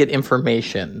trying to get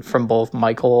information from both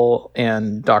Michael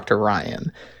and Dr.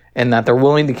 Ryan, and that they're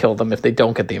willing to kill them if they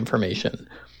don't get the information.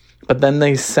 But then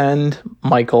they send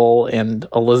Michael and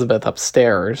Elizabeth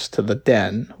upstairs to the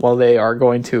den while they are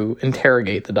going to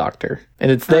interrogate the doctor.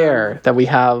 And it's there that we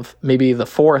have maybe the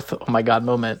fourth oh my god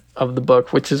moment of the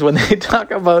book, which is when they talk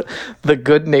about the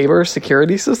good neighbor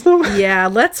security system. Yeah,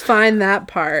 let's find that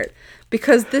part,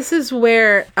 because this is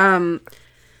where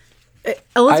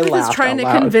Elizabeth is laughed trying to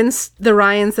out loud. convince the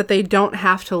Ryans that they don't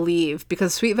have to leave,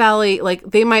 because Sweet Valley, like,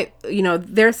 they might,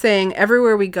 they're saying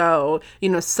everywhere we go,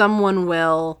 someone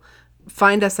will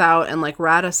find us out and like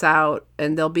rat us out,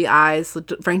 and there'll be eyes.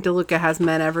 Frank DeLuca has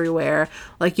men everywhere.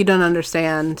 Like, you don't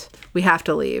understand. We have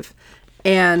to leave.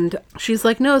 And she's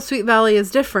like, no, Sweet Valley is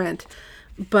different.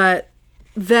 But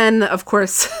then, of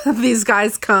course, these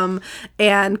guys come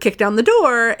and kick down the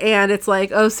door, and it's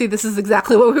like, oh, see, this is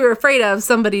exactly what we were afraid of.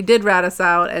 Somebody did rat us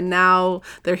out, and now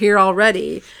they're here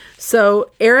already.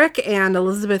 So Eric and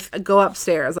Elizabeth go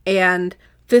upstairs, and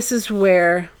this is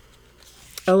where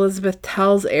Elizabeth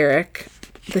tells Eric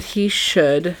that he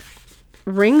should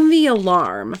ring the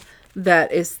alarm that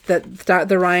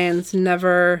the Ryans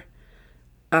never...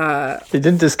 they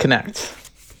didn't disconnect.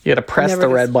 You had to press the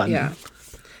red button. Yeah.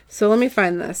 So let me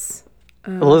find this.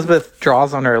 Elizabeth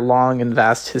draws on her long and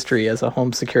vast history as a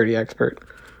home security expert.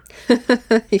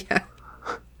 Yeah.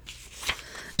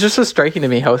 Just so striking to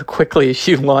me how quickly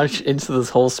she launched into this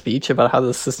whole speech about how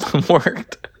the system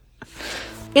worked.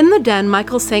 In the den,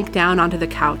 Michael sank down onto the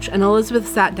couch, and Elizabeth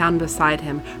sat down beside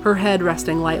him, her head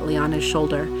resting lightly on his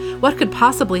shoulder. What could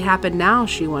possibly happen now,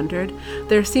 she wondered.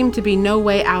 There seemed to be no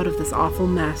way out of this awful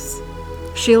mess.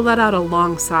 She let out a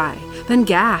long sigh, then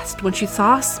gasped when she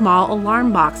saw a small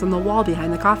alarm box on the wall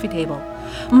behind the coffee table.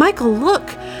 Michael, look!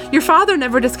 Your father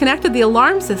never disconnected the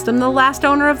alarm system the last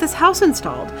owner of this house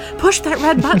installed. Push that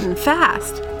red button,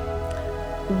 fast!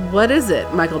 What is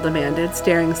it? Michael demanded,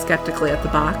 staring skeptically at the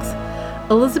box.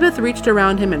 Elizabeth reached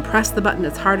around him and pressed the button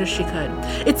as hard as she could.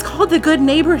 It's called the Good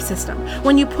Neighbor System.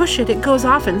 When you push it, it goes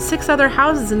off in 6 other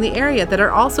houses in the area that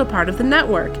are also part of the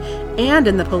network, and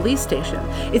in the police station.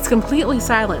 It's completely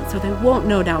silent, so they won't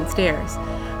know downstairs.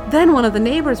 Then one of the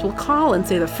neighbors will call and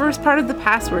say the first part of the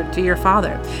password to your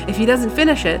father. If he doesn't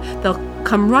finish it, they'll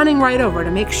come running right over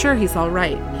to make sure he's all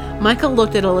right. Michael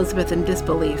looked at Elizabeth in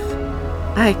disbelief.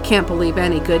 I can't believe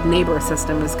any Good Neighbor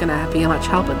System is going to be much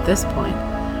help at this point.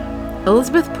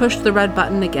 Elizabeth pushed the red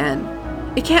button again.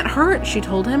 It can't hurt, she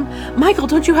told him. Michael,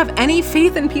 don't you have any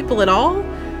faith in people at all?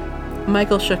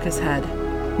 Michael shook his head.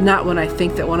 Not when I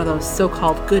think that one of those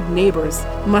so-called good neighbors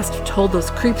must have told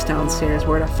those creeps downstairs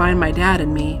where to find my dad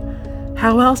and me.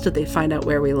 How else did they find out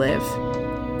where we live?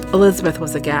 Elizabeth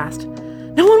was aghast.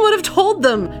 No one would have told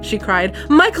them, she cried.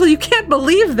 Michael, you can't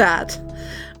believe that.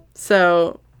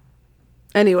 So...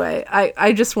 anyway,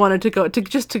 I just wanted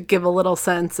to give a little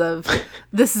sense of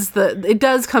it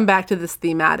does come back to this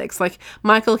thematics. Like,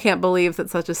 Michael can't believe that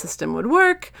such a system would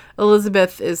work.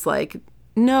 Elizabeth is like,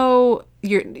 no,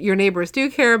 your neighbors do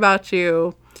care about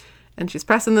you. And she's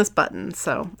pressing this button.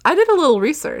 So I did a little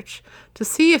research to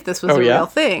see if this was a real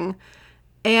thing.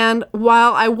 And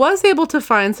while I was able to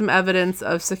find some evidence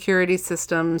of security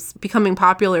systems becoming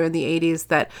popular in the 80s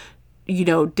that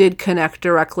did connect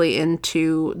directly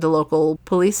into the local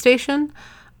police station,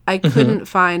 I couldn't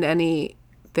find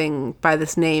anything by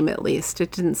this name, at least.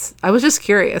 It didn't. I was just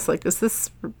curious, like, is this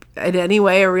in any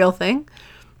way a real thing?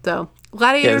 So,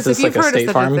 Gladiators, is this if you've heard of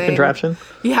such a thing. Contraption?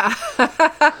 Yeah,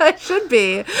 it should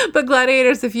be. But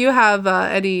Gladiators, if you have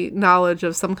any knowledge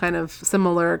of some kind of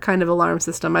similar kind of alarm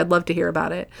system, I'd love to hear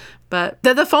about it. But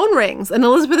the phone rings, and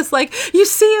Elizabeth is like, you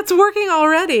see, it's working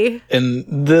already. And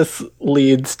this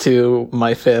leads to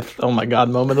my 5th, oh my God,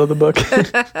 moment of the book.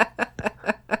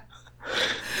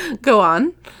 Go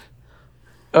on.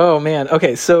 Oh, man.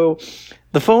 Okay, so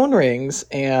the phone rings,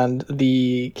 and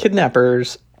the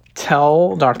kidnappers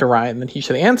tell Dr. Ryan that he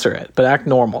should answer it, but act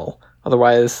normal.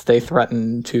 Otherwise, they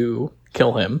threaten to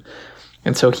kill him.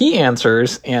 And so he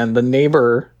answers, and the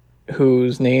neighbor,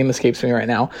 whose name escapes me right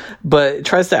now, but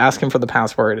tries to ask him for the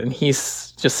password, and he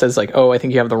just says, like, oh, I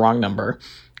think you have the wrong number.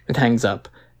 It hangs up.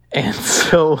 And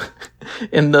so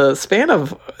in the span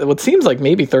of what seems like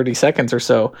maybe 30 seconds or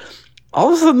so, all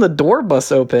of a sudden the door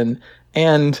busts open,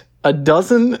 and a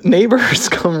dozen neighbors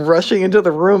come rushing into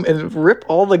the room and rip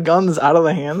all the guns out of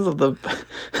the hands of the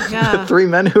 3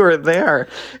 men who are there.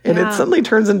 And it suddenly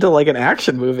turns into like an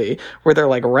action movie where they're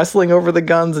like wrestling over the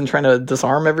guns and trying to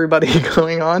disarm everybody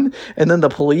going on. And then the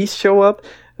police show up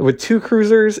with 2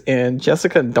 cruisers, and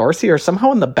Jessica and Darcy are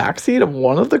somehow in the backseat of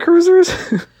one of the cruisers.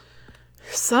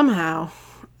 Somehow.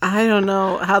 I don't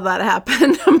know how that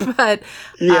happened, but...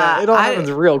 yeah, it all happens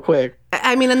real quick.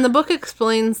 I mean, and the book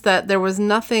explains that there was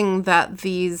nothing that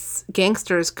these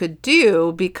gangsters could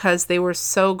do because they were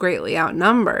so greatly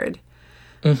outnumbered.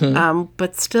 Mm-hmm.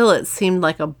 But still, it seemed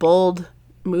like a bold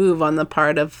move on the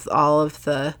part of all of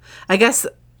the... I guess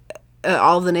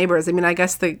all of the neighbors. I mean, I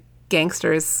guess the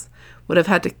gangsters would have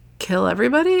had to kill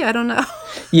everybody? I don't know.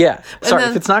 Yeah. Sorry,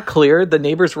 if it's not clear, the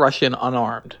neighbors rush in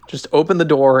unarmed. Just open the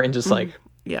door and just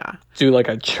do like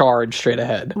a charge straight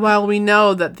ahead. Well, we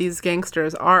know that these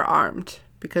gangsters are armed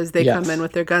because they come in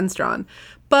with their guns drawn.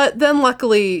 But then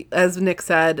luckily, as Nick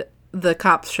said, the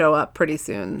cops show up pretty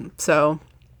soon. So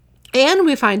And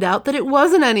we find out that it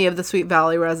wasn't any of the Sweet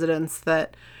Valley residents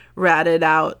that ratted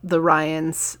out the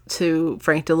Ryans to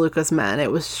Frank DeLuca's men.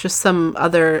 It was just some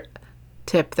other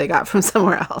tip they got from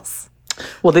somewhere else.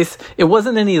 Well, it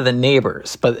wasn't any of the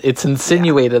neighbors, but it's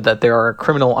insinuated that there are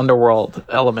criminal underworld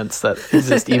elements that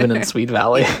exist even in Sweet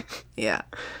Valley. Yeah.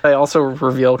 I also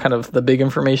reveal kind of the big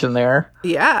information there.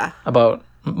 Yeah. About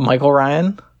Michael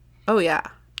Ryan. Oh, yeah.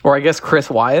 Or I guess Chris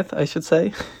Wyeth, I should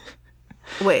say.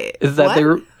 Wait, is that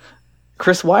what?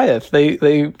 Chris Wyeth.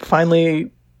 They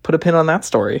finally put a pin on that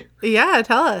story. Yeah,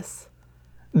 tell us.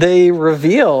 They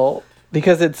reveal,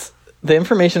 because the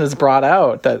information is brought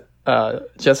out that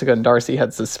Jessica and Darcy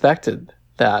had suspected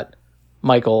that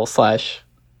Michael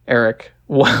 / Eric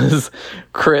was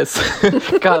Chris.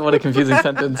 God, what a confusing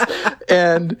sentence.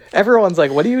 And everyone's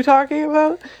like, what are you talking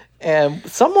about? And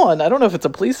someone, I don't know if it's a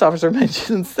police officer,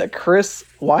 mentions that Chris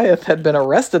Wyeth had been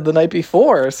arrested the night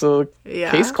before. So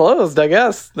case closed, I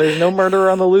guess. There's no murder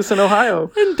on the loose in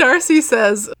Ohio. And Darcy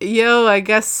says, yo, I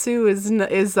guess Sue is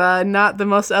not the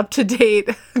most up-to-date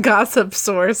gossip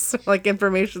source, like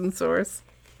information source.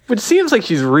 Which seems like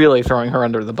she's really throwing her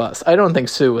under the bus. I don't think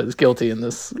Sue is guilty in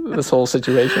this whole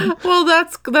situation. Well,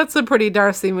 that's a pretty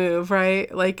Darcy move,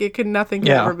 right? Like, nothing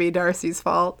can ever be Darcy's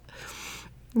fault.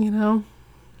 You know?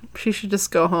 She should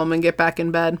just go home and get back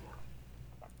in bed.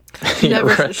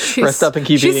 Rest up and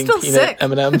keep eating peanut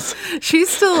M&Ms. She's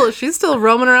still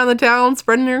roaming around the town,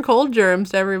 spreading her cold germs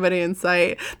to everybody in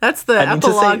sight. That's the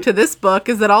epilogue to this book,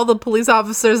 is that all the police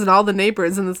officers and all the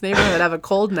neighbors in this neighborhood have a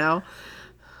cold now.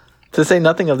 To say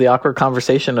nothing of the awkward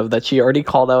conversation of that she already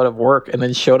called out of work and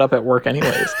then showed up at work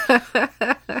anyways.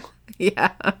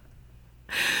 Yeah.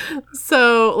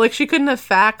 So, like, she couldn't have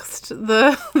faxed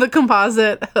the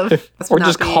composite of... or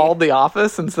just called the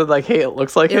office and said, like, hey, it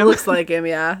looks like him. It looks like him,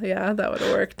 yeah. Yeah, that would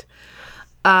have worked.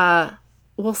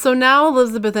 Well, so now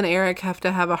Elizabeth and Eric have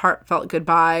to have a heartfelt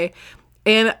goodbye.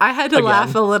 And I had to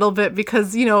laugh a little bit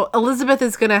because, you know, Elizabeth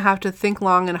is going to have to think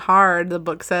long and hard, the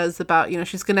book says, about, you know,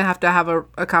 she's going to have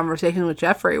a conversation with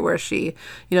Jeffrey where she,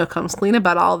 you know, comes clean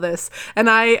about all this. And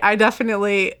I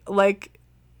definitely, like,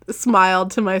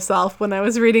 smiled to myself when I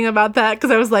was reading about that, because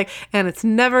I was like, and it's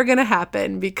never going to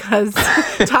happen because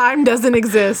time doesn't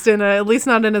exist, at least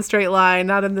not in a straight line,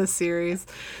 not in this series.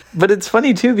 But it's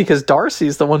funny, too, because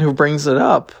Darcy's the one who brings it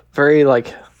up very,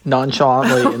 like,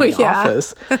 nonchalantly in the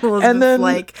office. And then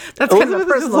like, that's kind of a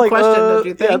personal question, don't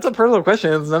you think? Yeah, it's a personal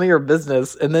question. It's none of your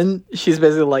business. And then she's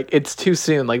basically like, it's too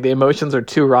soon. Like, the emotions are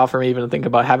too raw for me even to think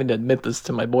about having to admit this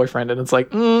to my boyfriend. And it's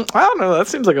like, I don't know. That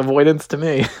seems like avoidance to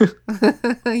me.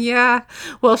 Yeah.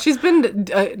 Well, she's been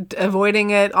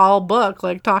avoiding it all book,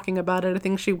 like talking about it. I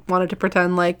think she wanted to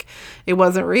pretend like it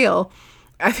wasn't real.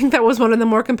 I think that was one of the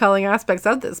more compelling aspects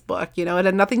of this book. You know, it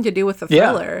had nothing to do with the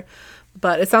thriller. Yeah.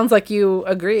 But it sounds like you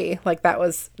agree. Like, that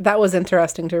was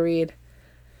interesting to read.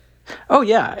 Oh,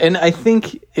 yeah. And I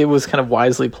think it was kind of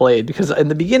wisely played, because in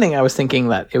the beginning I was thinking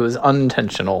that it was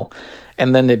unintentional.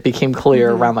 And then it became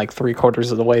clear around like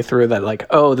 3/4 of the way through that, like,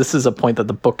 oh, this is a point that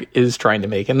the book is trying to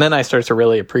make. And then I started to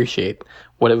really appreciate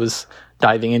what it was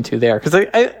diving into there. Because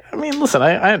I mean, listen,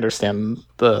 I understand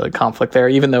the conflict there,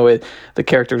 even though the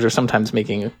characters are sometimes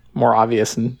making more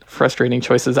obvious and frustrating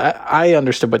choices. I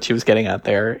understood what she was getting at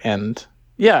there. And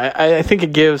yeah, I think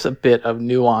it gives a bit of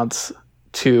nuance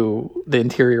to the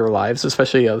interior lives,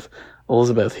 especially of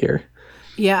Elizabeth here.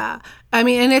 Yeah. I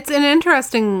mean, and it's an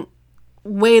interesting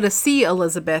way to see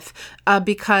Elizabeth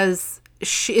because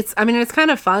it's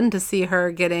kind of fun to see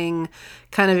her getting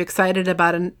kind of excited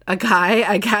about a guy,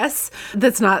 I guess,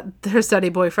 that's not her study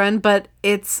boyfriend, but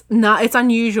it's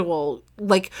unusual.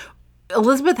 Like,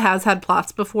 Elizabeth has had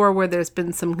plots before where there's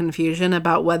been some confusion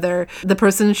about whether the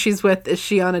person she's with, is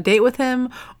she on a date with him,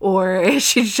 or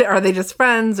are they just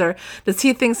friends, or does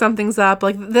he think something's up?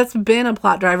 Like, that's been a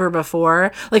plot driver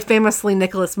before. Like, famously,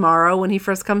 Nicholas Morrow, when he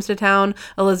first comes to town,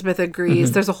 Elizabeth agrees.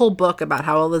 Mm-hmm. There's a whole book about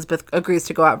how Elizabeth agrees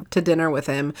to go out to dinner with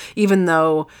him, even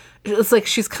though it's like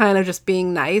she's kind of just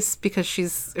being nice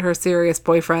because her serious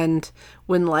boyfriend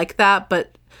wouldn't like that,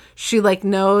 but she like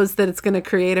knows that it's going to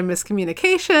create a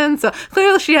miscommunication. So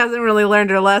clearly she hasn't really learned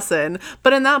her lesson.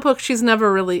 But in that book, she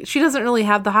doesn't really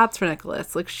have the hots for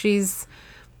Nicholas. Like, she's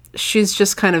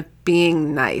just kind of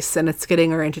being nice, and it's getting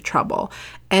her into trouble.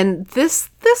 And this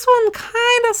one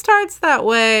kind of starts that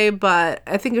way, but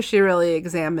I think if she really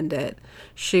examined it,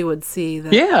 she would see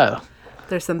that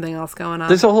there's something else going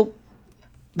on.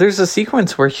 There's a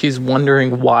sequence where she's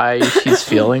wondering why she's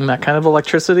feeling that kind of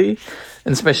electricity.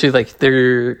 And especially, like,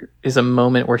 there is a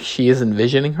moment where she is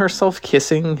envisioning herself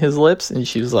kissing his lips, and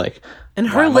she's like... And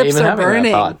her lips are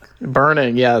burning.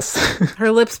 Burning, yes.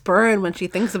 Her lips burn when she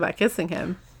thinks about kissing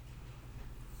him.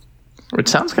 Which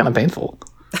sounds kind of painful.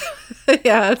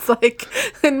 Yeah, it's like,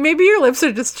 and maybe your lips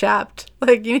are just chapped.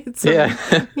 Like you need some, Yeah.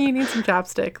 you need some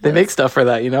chapstick. They make stuff for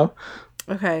that, you know?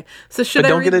 Okay, so should But I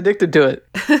don't get addicted to it.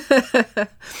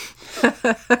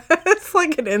 It's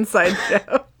like an inside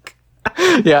joke.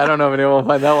 Yeah, I don't know if anyone will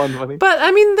find that one funny. But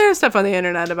I mean, there's stuff on the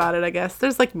internet about it. I guess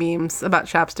there's like memes about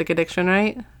chapstick addiction,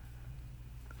 right?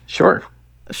 Sure.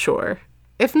 Sure.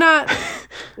 If not,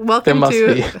 welcome must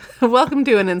to welcome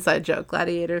to an inside joke,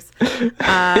 gladiators.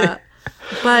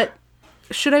 But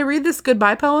should I read this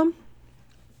goodbye poem?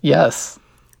 Yes.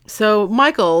 So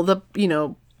Michael, the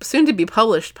soon to be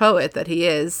published poet that he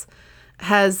is,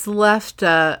 has left.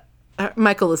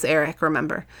 Michael is Eric.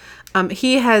 Remember,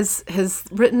 he has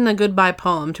written a goodbye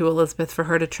poem to Elizabeth for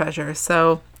her to treasure.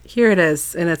 So here it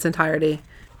is in its entirety.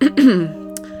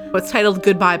 It's titled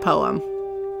 "Goodbye Poem."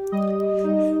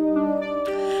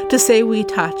 To say we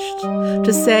touched,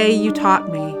 to say you taught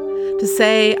me, to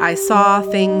say I saw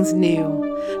things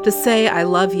new, to say I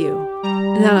love you.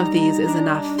 None of these is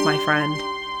enough, my friend.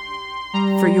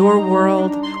 For your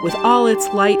world, with all its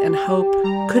light and hope,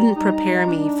 couldn't prepare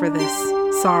me for this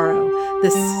sorrow,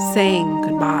 this saying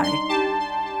goodbye.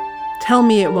 Tell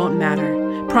me it won't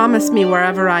matter. Promise me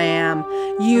wherever I am,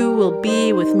 you will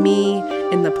be with me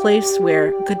in the place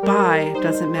where goodbye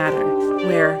doesn't matter,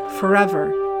 where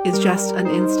forever is just an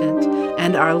instant,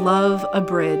 and our love a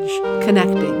bridge,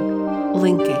 connecting,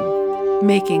 linking,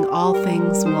 making all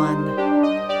things one.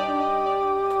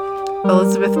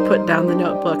 Elizabeth put down the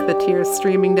notebook, the tears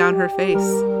streaming down her face.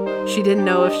 She didn't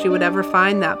know if she would ever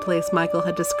find that place Michael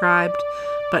had described,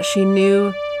 but she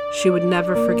knew she would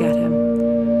never forget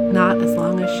him, not as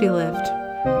long as she lived.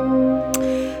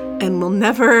 And we'll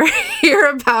never hear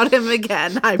about him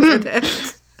again, I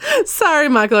predict. Sorry,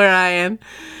 Michael Ryan.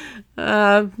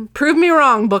 Prove me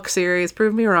wrong, book series.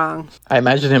 Prove me wrong. I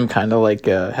imagine him kind of like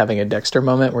having a Dexter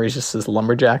moment where he's just this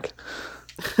lumberjack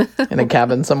in a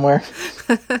cabin somewhere.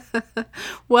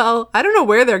 Well, I don't know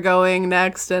where they're going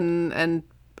next, and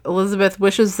Elizabeth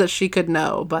wishes that she could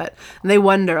know, but they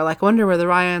wonder where the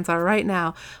Ryans are right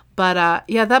now. But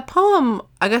yeah, that poem,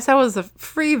 I guess that was a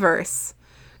free verse,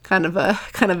 kind of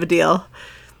a deal.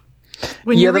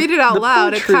 When you read it out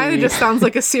loud, it kind of just sounds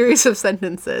like a series of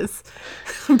sentences.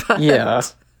 But yeah.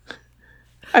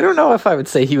 I don't know if I would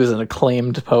say he was an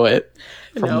acclaimed poet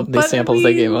from the samples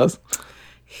they gave us.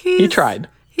 He tried.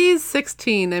 He's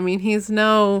 16. I mean, he's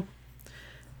no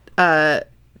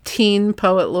teen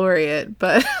poet laureate,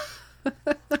 but...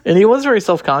 And he was very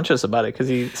self-conscious about it because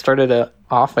he started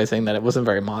off by saying that it wasn't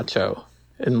very macho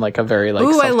in like a very like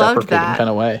self-deprecating kind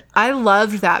of way. I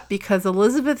loved that because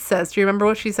Elizabeth says, do you remember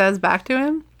what she says back to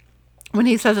him? When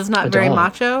he says it's not very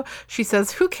macho, she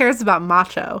says, who cares about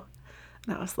macho?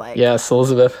 And I was like, yes,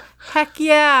 Elizabeth. Heck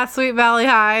yeah, Sweet Valley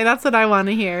High. That's what I want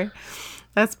to hear.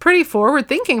 That's pretty forward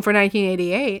thinking for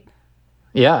 1988.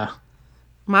 Yeah.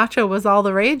 Macho was all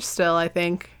the rage still, I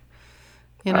think.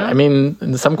 You know? I mean,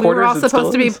 in some quarters, we were all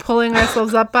supposed to be pulling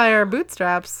ourselves up by our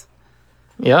bootstraps.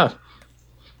 Yeah.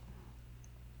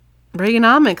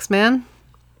 Reaganomics, man.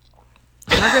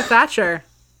 Margaret Thatcher.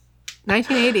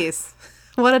 1980s.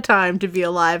 What a time to be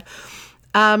alive.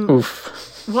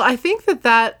 Oof. Well, I think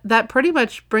that pretty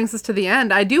much brings us to the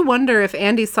end. I do wonder if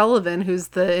Andy Sullivan, who's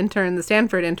the intern, the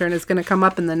Stanford intern, is going to come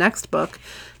up in the next book.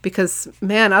 Because,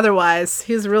 man, otherwise,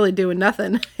 he's really doing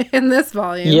nothing in this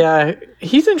volume. Yeah,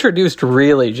 he's introduced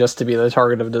really just to be the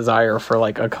target of desire for,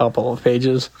 like, a couple of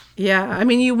pages. Yeah, I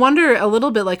mean, you wonder a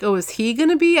little bit, like, oh, is he going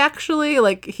to be actually,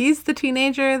 like, he's the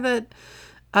teenager that,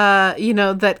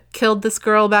 that killed this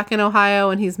girl back in Ohio,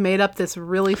 and he's made up this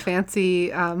really fancy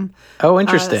interesting.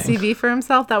 CV for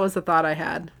himself? That was the thought I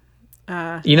had.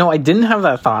 I didn't have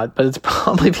that thought, but it's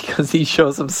probably because he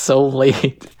shows up so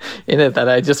late in it that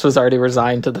I just was already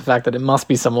resigned to the fact that it must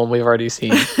be someone we've already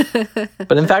seen.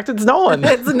 But in fact, it's no one.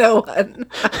 It's no one.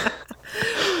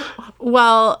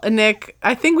 Well, Nick,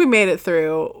 I think we made it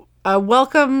through.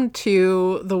 Welcome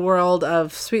to the world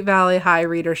of Sweet Valley High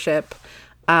readership.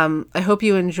 I hope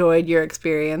you enjoyed your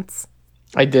experience.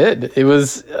 I did. It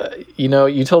was,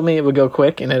 you told me it would go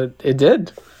quick, and it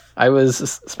did. I was,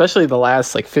 especially the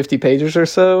last, 50 pages or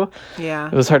so. Yeah.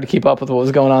 It was hard to keep up with what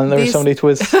was going on. There were so many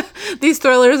twists. These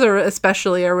thrillers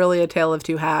are really a tale of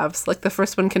two halves. Like, the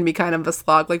first one can be kind of a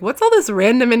slog. Like, what's all this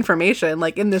random information,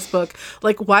 in this book?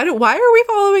 Like, why are we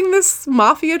following this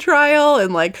mafia trial?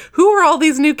 And, who are all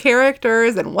these new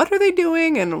characters? And what are they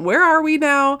doing? And where are we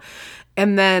now?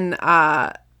 And then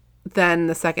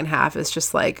the second half is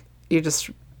just, you're just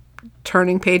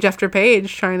turning page after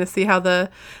page, trying to see how the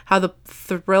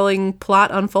thrilling plot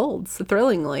unfolds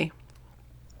thrillingly.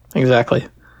 Exactly.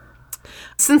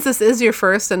 Since this is your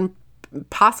first and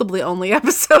possibly only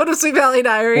episode of Sweet Valley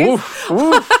Diaries. Oof,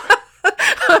 oof.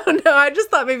 Oh no, I just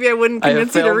thought maybe I wouldn't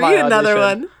convince you to read another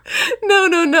one.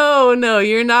 No,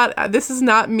 you're not. This is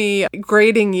not me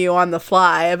grading you on the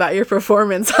fly about your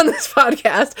performance on this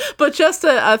podcast, but just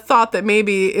a thought that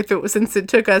maybe if it was, since it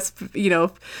took us,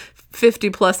 50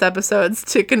 plus episodes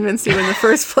to convince you in the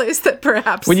first place, that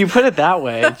perhaps When you put it that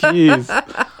way, jeez.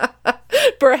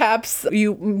 perhaps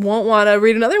you won't want to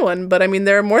read another one. But I mean,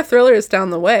 there are more thrillers down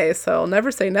the way, so I'll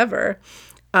never say never.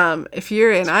 If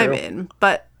you're in, I'm in.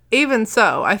 But even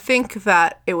so, I think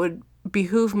that it would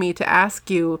behoove me to ask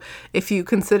you if you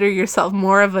consider yourself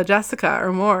more of a Jessica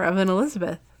or more of an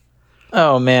Elizabeth.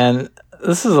 Oh man,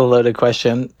 this is a loaded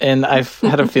question, and I've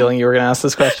had a feeling you were going to ask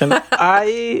this question.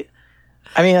 I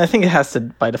mean, I think it has to,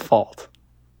 by default,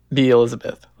 be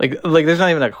Elizabeth. Like there's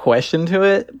not even a question to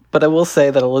it, but I will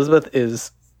say that Elizabeth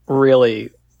is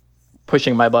really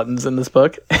pushing my buttons in this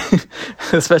book,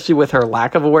 especially with her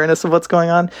lack of awareness of what's going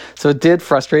on. So it did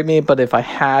frustrate me, but if I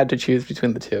had to choose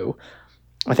between the two,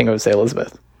 I think I would say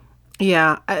Elizabeth.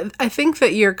 Yeah, I think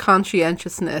that your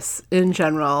conscientiousness in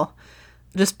general,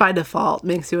 just by default,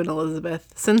 makes you an Elizabeth.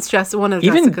 Since one of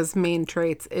Jessica's main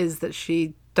traits is that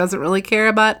she doesn't really care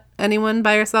about anyone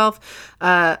by herself.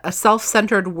 A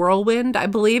self-centered whirlwind, I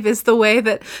believe, is the way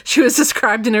that she was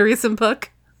described in a recent book.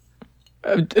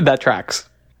 That tracks.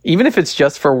 Even if it's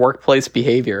just for workplace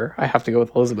behavior, I have to go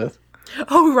with Elizabeth.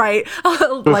 Oh, right.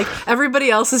 Like, everybody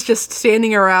else is just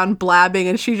standing around blabbing,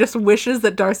 and she just wishes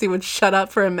that Darcy would shut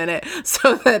up for a minute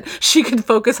so that she could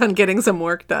focus on getting some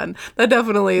work done. That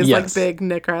definitely is like big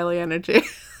Nick Riley energy.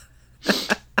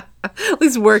 At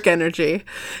least work energy.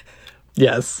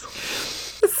 Yes.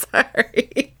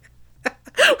 Sorry.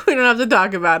 We don't have to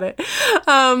talk about it.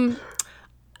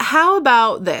 How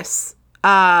about this?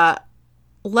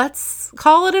 Let's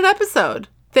call it an episode.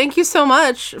 Thank you so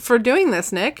much for doing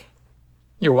this, Nick.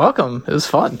 You're welcome. It was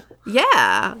fun.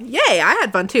 Yeah. Yay. I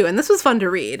had fun too. And this was fun to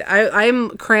read.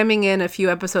 I'm cramming in a few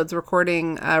episodes,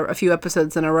 recording a few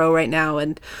episodes in a row right now.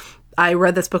 And I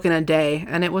read this book in a day,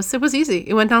 and it was easy.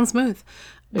 It went down smooth.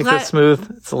 It's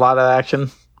smooth. It's a lot of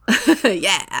action.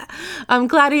 Yeah.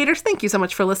 Gladiators, thank you so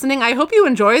much for listening. I hope you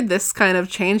enjoyed this kind of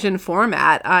change in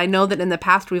format. I know that in the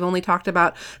past we've only talked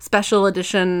about special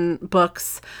edition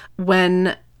books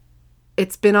when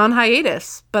it's been on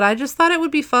hiatus, but I just thought it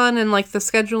would be fun, and like the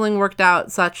scheduling worked out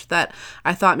such that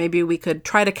I thought maybe we could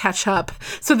try to catch up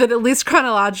so that at least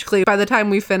chronologically, by the time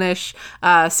we finish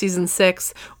season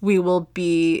 6, we will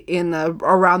be in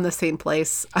around the same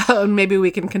place. Maybe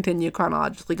we can continue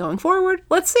chronologically going forward.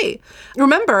 Let's see.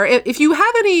 Remember, if you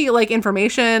have any like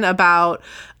information about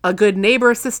a Good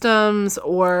Neighbor systems,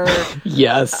 or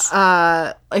yes,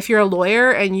 if you're a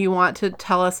lawyer and you want to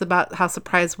tell us about how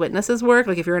surprise witnesses work,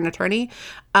 like if you're an attorney,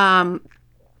 I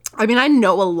mean, I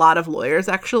know a lot of lawyers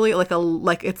actually.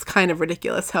 Like it's kind of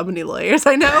ridiculous how many lawyers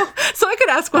I know. So I could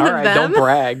ask one of them. Don't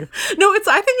brag. No, I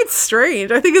think it's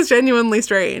strange. I think it's genuinely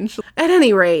strange. At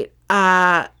any rate,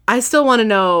 I still want to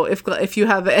know if you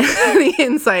have any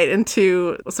insight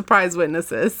into surprise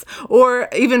witnesses, or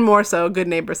even more so, Good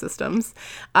Neighbor systems.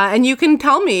 And you can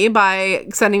tell me by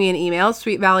sending me an email,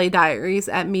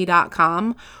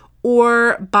 sweetvalleydiaries@me.com,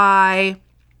 or by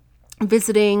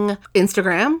visiting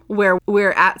Instagram, where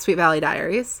we're at Sweet Valley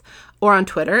Diaries, or on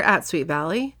Twitter at Sweet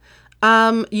Valley.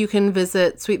 You can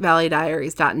visit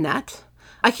sweetvalleydiaries.net.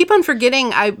 I keep on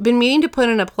forgetting, I've been meaning to put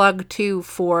in a plug too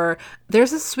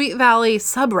there's a Sweet Valley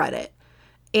subreddit,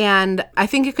 and I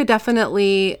think it could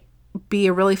definitely be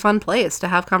a really fun place to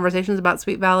have conversations about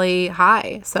Sweet Valley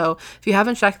High. So if you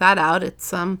haven't checked that out,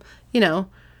 it's,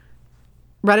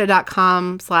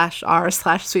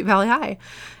 reddit.com/r/Sweet Valley High.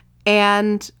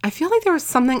 And I feel like there was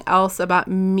something else about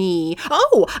me.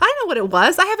 Oh, I know what it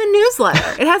was. I have a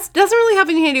newsletter. It doesn't really have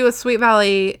anything to do with Sweet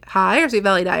Valley High or Sweet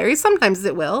Valley Diaries. Sometimes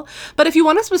it will. But if you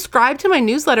want to subscribe to my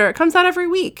newsletter, it comes out every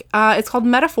week. It's called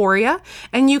Metaphoria,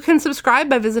 and you can subscribe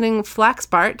by visiting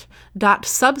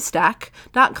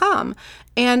flaxbart.substack.com.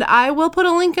 And I will put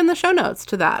a link in the show notes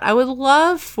to that. I would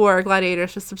love for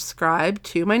Gladiators to subscribe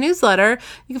to my newsletter.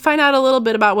 You can find out a little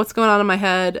bit about what's going on in my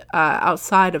head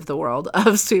outside of the world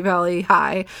of Sweet Valley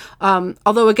High.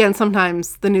 Although, again,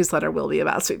 sometimes the newsletter will be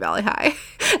about Sweet Valley High.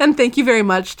 And thank you very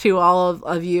much to all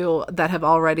of you that have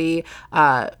already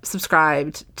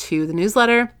subscribed to the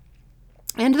newsletter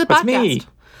and to the podcast. Me.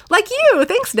 Like you.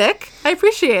 Thanks, Nick. I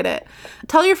appreciate it.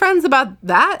 Tell your friends about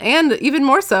that, and even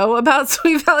more so about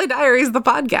Sweet Valley Diaries, the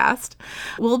podcast.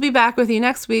 We'll be back with you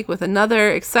next week with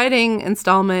another exciting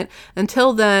installment.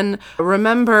 Until then,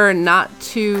 remember not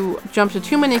to jump to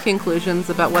too many conclusions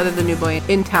about whether the new boy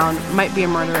in town might be a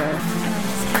murderer.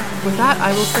 With that,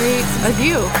 I will say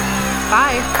adieu.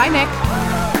 Bye. Bye, Nick.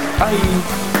 Bye.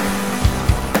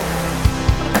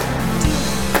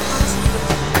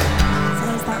 So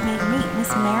does that mean meet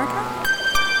Miss America?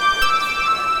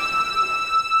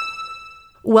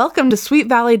 Welcome to Sweet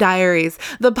Valley Diaries,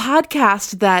 the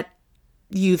podcast that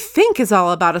you think is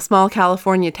all about a small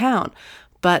California town,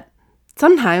 but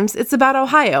sometimes it's about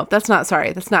Ohio. That's not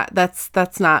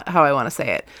how I want to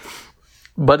say it.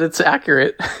 But it's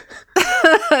accurate.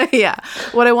 Yeah.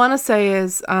 What I want to say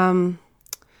is, The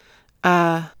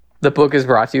book is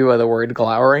brought to you by the word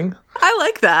glowering. I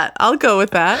like that. I'll go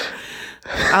with that.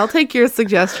 I'll take your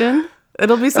suggestion.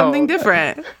 It'll be something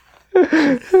different.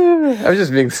 I was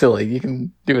just being silly. You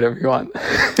can do whatever you want.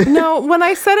 No, when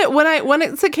I said it, when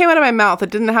it came out of my mouth, it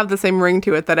didn't have the same ring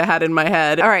to it that it had in my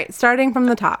head. All right, starting from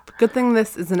the top. Good thing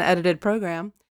this is an edited program.